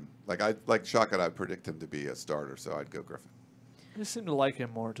Griffin. Like Shotgun, I'd predict him to be a starter, so I'd go Griffin. I just seem to like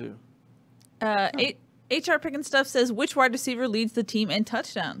him more too. HR Pickin' Stuff says, which wide receiver leads the team in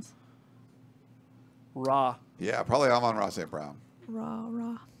touchdowns? Ra. Yeah, probably Amon-Ra St. Brown.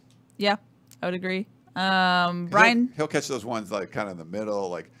 Rah. Yeah, I would agree. Brian. He'll catch those ones like kind of in the middle.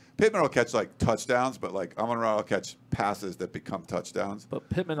 Like Pittman will catch like touchdowns, but like Amon-Ra will catch passes that become touchdowns. But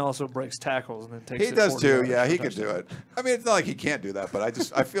Pittman also breaks tackles and then takes. He does too. Yeah, he can do it. I mean, it's not like he can't do that, but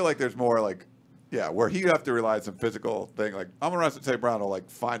I feel like there's more like. Yeah, where he'd have to rely on some physical thing. Like Amon-Ra St. Brown will like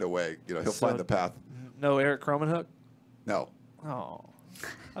find a way. You know, he'll find the path. No Eric Cromanhook? No. Oh.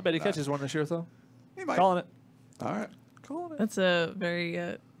 I bet he catches one this year, though. He might. Calling it. All right. Calling it. That's a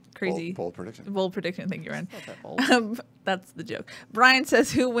very crazy. Bold prediction. Bold prediction. Thank you, Ryan. Not that bold. That's the joke. Brian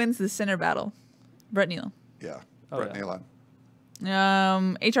says, who wins the center battle? Brett Neal. Yeah. Oh, Brett yeah. Nealon.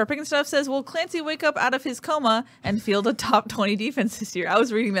 HR Picking Stuff says, will Clancy wake up out of his coma and field a top 20 defense this year? I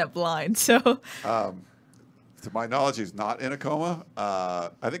was reading that blind, so. To my knowledge, he's not in a coma.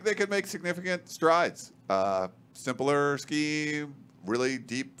 I think they could make significant strides. Simpler scheme, really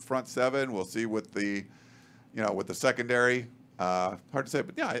deep front seven. We'll see with the, with the secondary. Hard to say,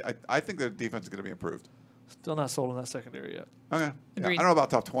 but yeah, I think the defense is going to be improved. Still not sold on that secondary yet. Okay. Yeah, I Agreed. don't know about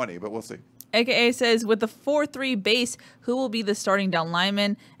top 20, but we'll see. AKA says, with the 4-3 base, who will be the starting down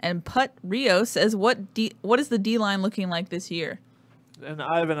lineman? And Putt Rio says, what is the D-line looking like this year? And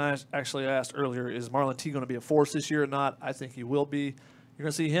Ivan actually asked earlier, is Marlon T going to be a force this year or not? I think he will be. You're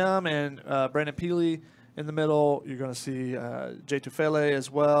going to see him and Brandon Keely in the middle. You're going to see Jay Tufele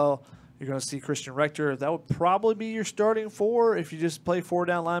as well. You're going to see Christian Rector. That would probably be your starting four if you just play 4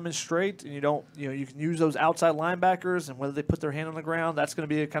 down linemen straight and you don't, you can use those outside linebackers and whether they put their hand on the ground. That's going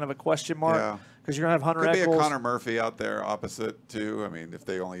to be a kind of a question mark because you're going to have Hunter Echols. Could be a Connor Murphy out there opposite too. I mean, if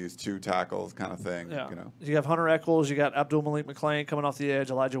they only use 2 tackles, kind of thing. Yeah. You know, you have Hunter Echols. You got Abdul Malik McClain coming off the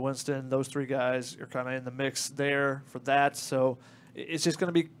edge. Elijah Winston. Those 3 guys are kind of in the mix there for that. So it's just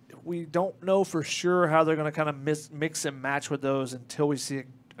going to be. We don't know for sure how they're going to kind of mix and match with those until we see a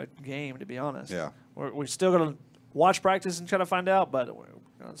game, to be honest. Yeah. We're still going to watch practice and try to find out, but we're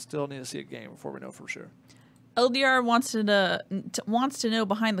going to still need to see a game before we know for sure. LDR wants to know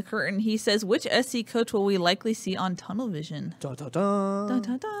behind the curtain. He says, which SC coach will we likely see on Tunnel Vision? Dun, dun, dun. Dun,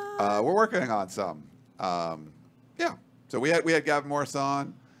 dun, dun. we're working on some. Yeah. So we had Gavin Morris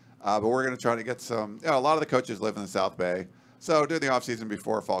on, but we're going to try to get some. A lot of the coaches live in the South Bay. So during the off season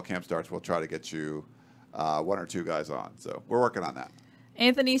before fall camp starts, we'll try to get you 1 or 2 guys on. So we're working on that.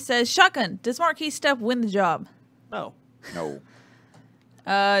 Anthony says, shotgun, does Marquis Step win the job? No. No.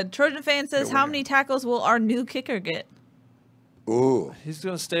 Trojan fan says, how many tackles will our new kicker get? Ooh. He's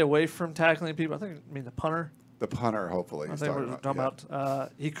going to stay away from tackling people. I mean the punter. The punter, hopefully. I think we're talking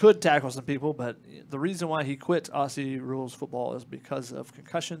about. He could tackle some people, but the reason why he quit Aussie rules football is because of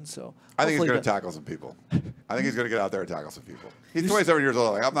concussion. So I think he's going to tackle some people. I think he's going to get out there and tackle some people. He's 27 years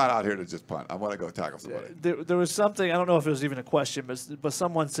old. Like, I'm not out here to just punt. I want to go tackle somebody. There was something, I don't know if it was even a question, but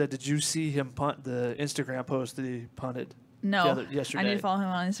someone said, did you see him punt the Instagram post that he punted? No. Yesterday. I need to follow him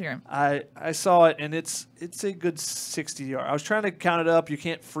on Instagram. I saw it, and it's a good 60 yards. I was trying to count it up. You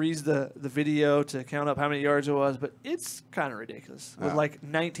can't freeze the video to count up how many yards it was, but it's kind of ridiculous with like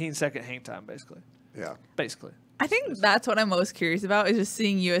 19-second hang time, basically. Yeah. Basically. I think that's what I'm most curious about is just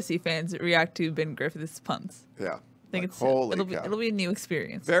seeing USC fans react to Ben Griffith's punts. Yeah. I think it'll be a new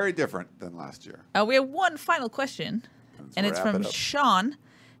experience. Very different than last year. We have one final question, and it's from up. Sean.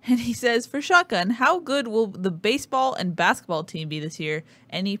 And he says, for Shotgun, how good will the baseball and basketball team be this year?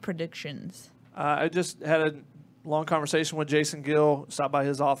 Any predictions? I just had a long conversation with Jason Gill, stopped by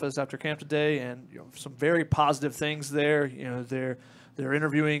his office after camp today, and some very positive things there. They're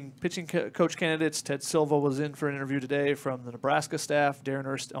interviewing pitching coach candidates. Ted Silva was in for an interview today from the Nebraska staff, Darren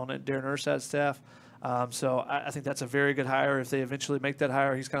Erstad's staff. So I think that's a very good hire. If they eventually make that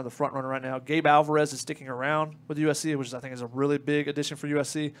hire, he's kind of the front runner right now. Gabe Alvarez is sticking around with USC, which I think is a really big addition for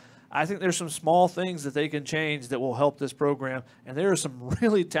USC. I think there's some small things that they can change that will help this program, and there are some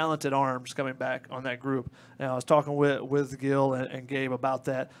really talented arms coming back on that group. Now, I was talking with Gil and Gabe about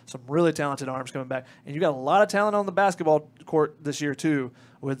that. Some really talented arms coming back, and you got a lot of talent on the basketball court this year too,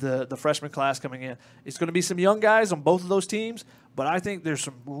 with the freshman class coming in. It's going to be some young guys on both of those teams, but I think there's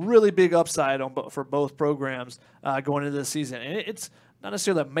some really big upside for both programs going into the season. And it's not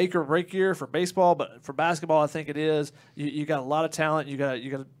necessarily a make or break year for baseball, but for basketball, I think it is. You got a lot of talent. You got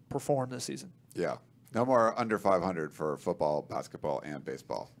to perform this season. Yeah, no more under 500 for football, basketball, and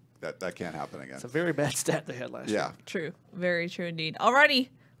baseball. That can't happen again. It's a very bad stat they had last year. Yeah, True, very true indeed. Alrighty,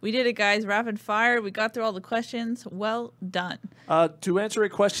 we did it, guys. Rapid fire. We got through all the questions. Well done. To answer a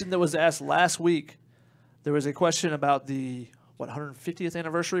question that was asked last week, there was a question about the 150th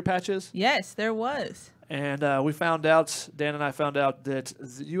anniversary patches. Yes, there was. And Dan and I found out that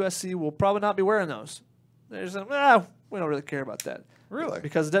the USC will probably not be wearing those There's we don't really care about that. Really?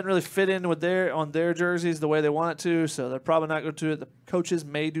 Because it doesn't really fit in with on their jerseys the way they want it to, so they're probably not going to do it. The coaches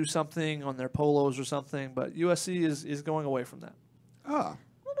may do something on their polos or something, but USC is going away from that. Oh.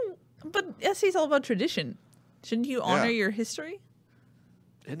 But SC is all about tradition. Shouldn't you honor your history?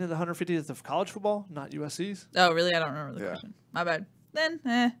 Isn't it the 150th of college football, not USC's? Oh, really? I don't remember the question. My bad. Then,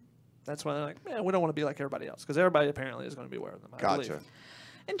 That's why they're like, we don't want to be like everybody else, because everybody apparently is going to be wearing them. I believe.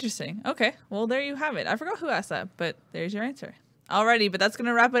 Interesting. Okay. Well, there you have it. I forgot who asked that, but there's your answer. Alrighty, but that's going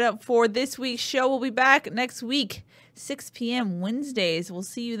to wrap it up for this week's show. We'll be back next week, 6 p.m. Wednesdays. We'll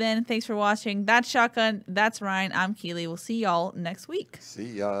see you then. Thanks for watching. That's Shotgun. That's Ryan. I'm Keely. We'll see y'all next week.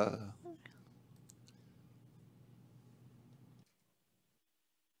 See ya.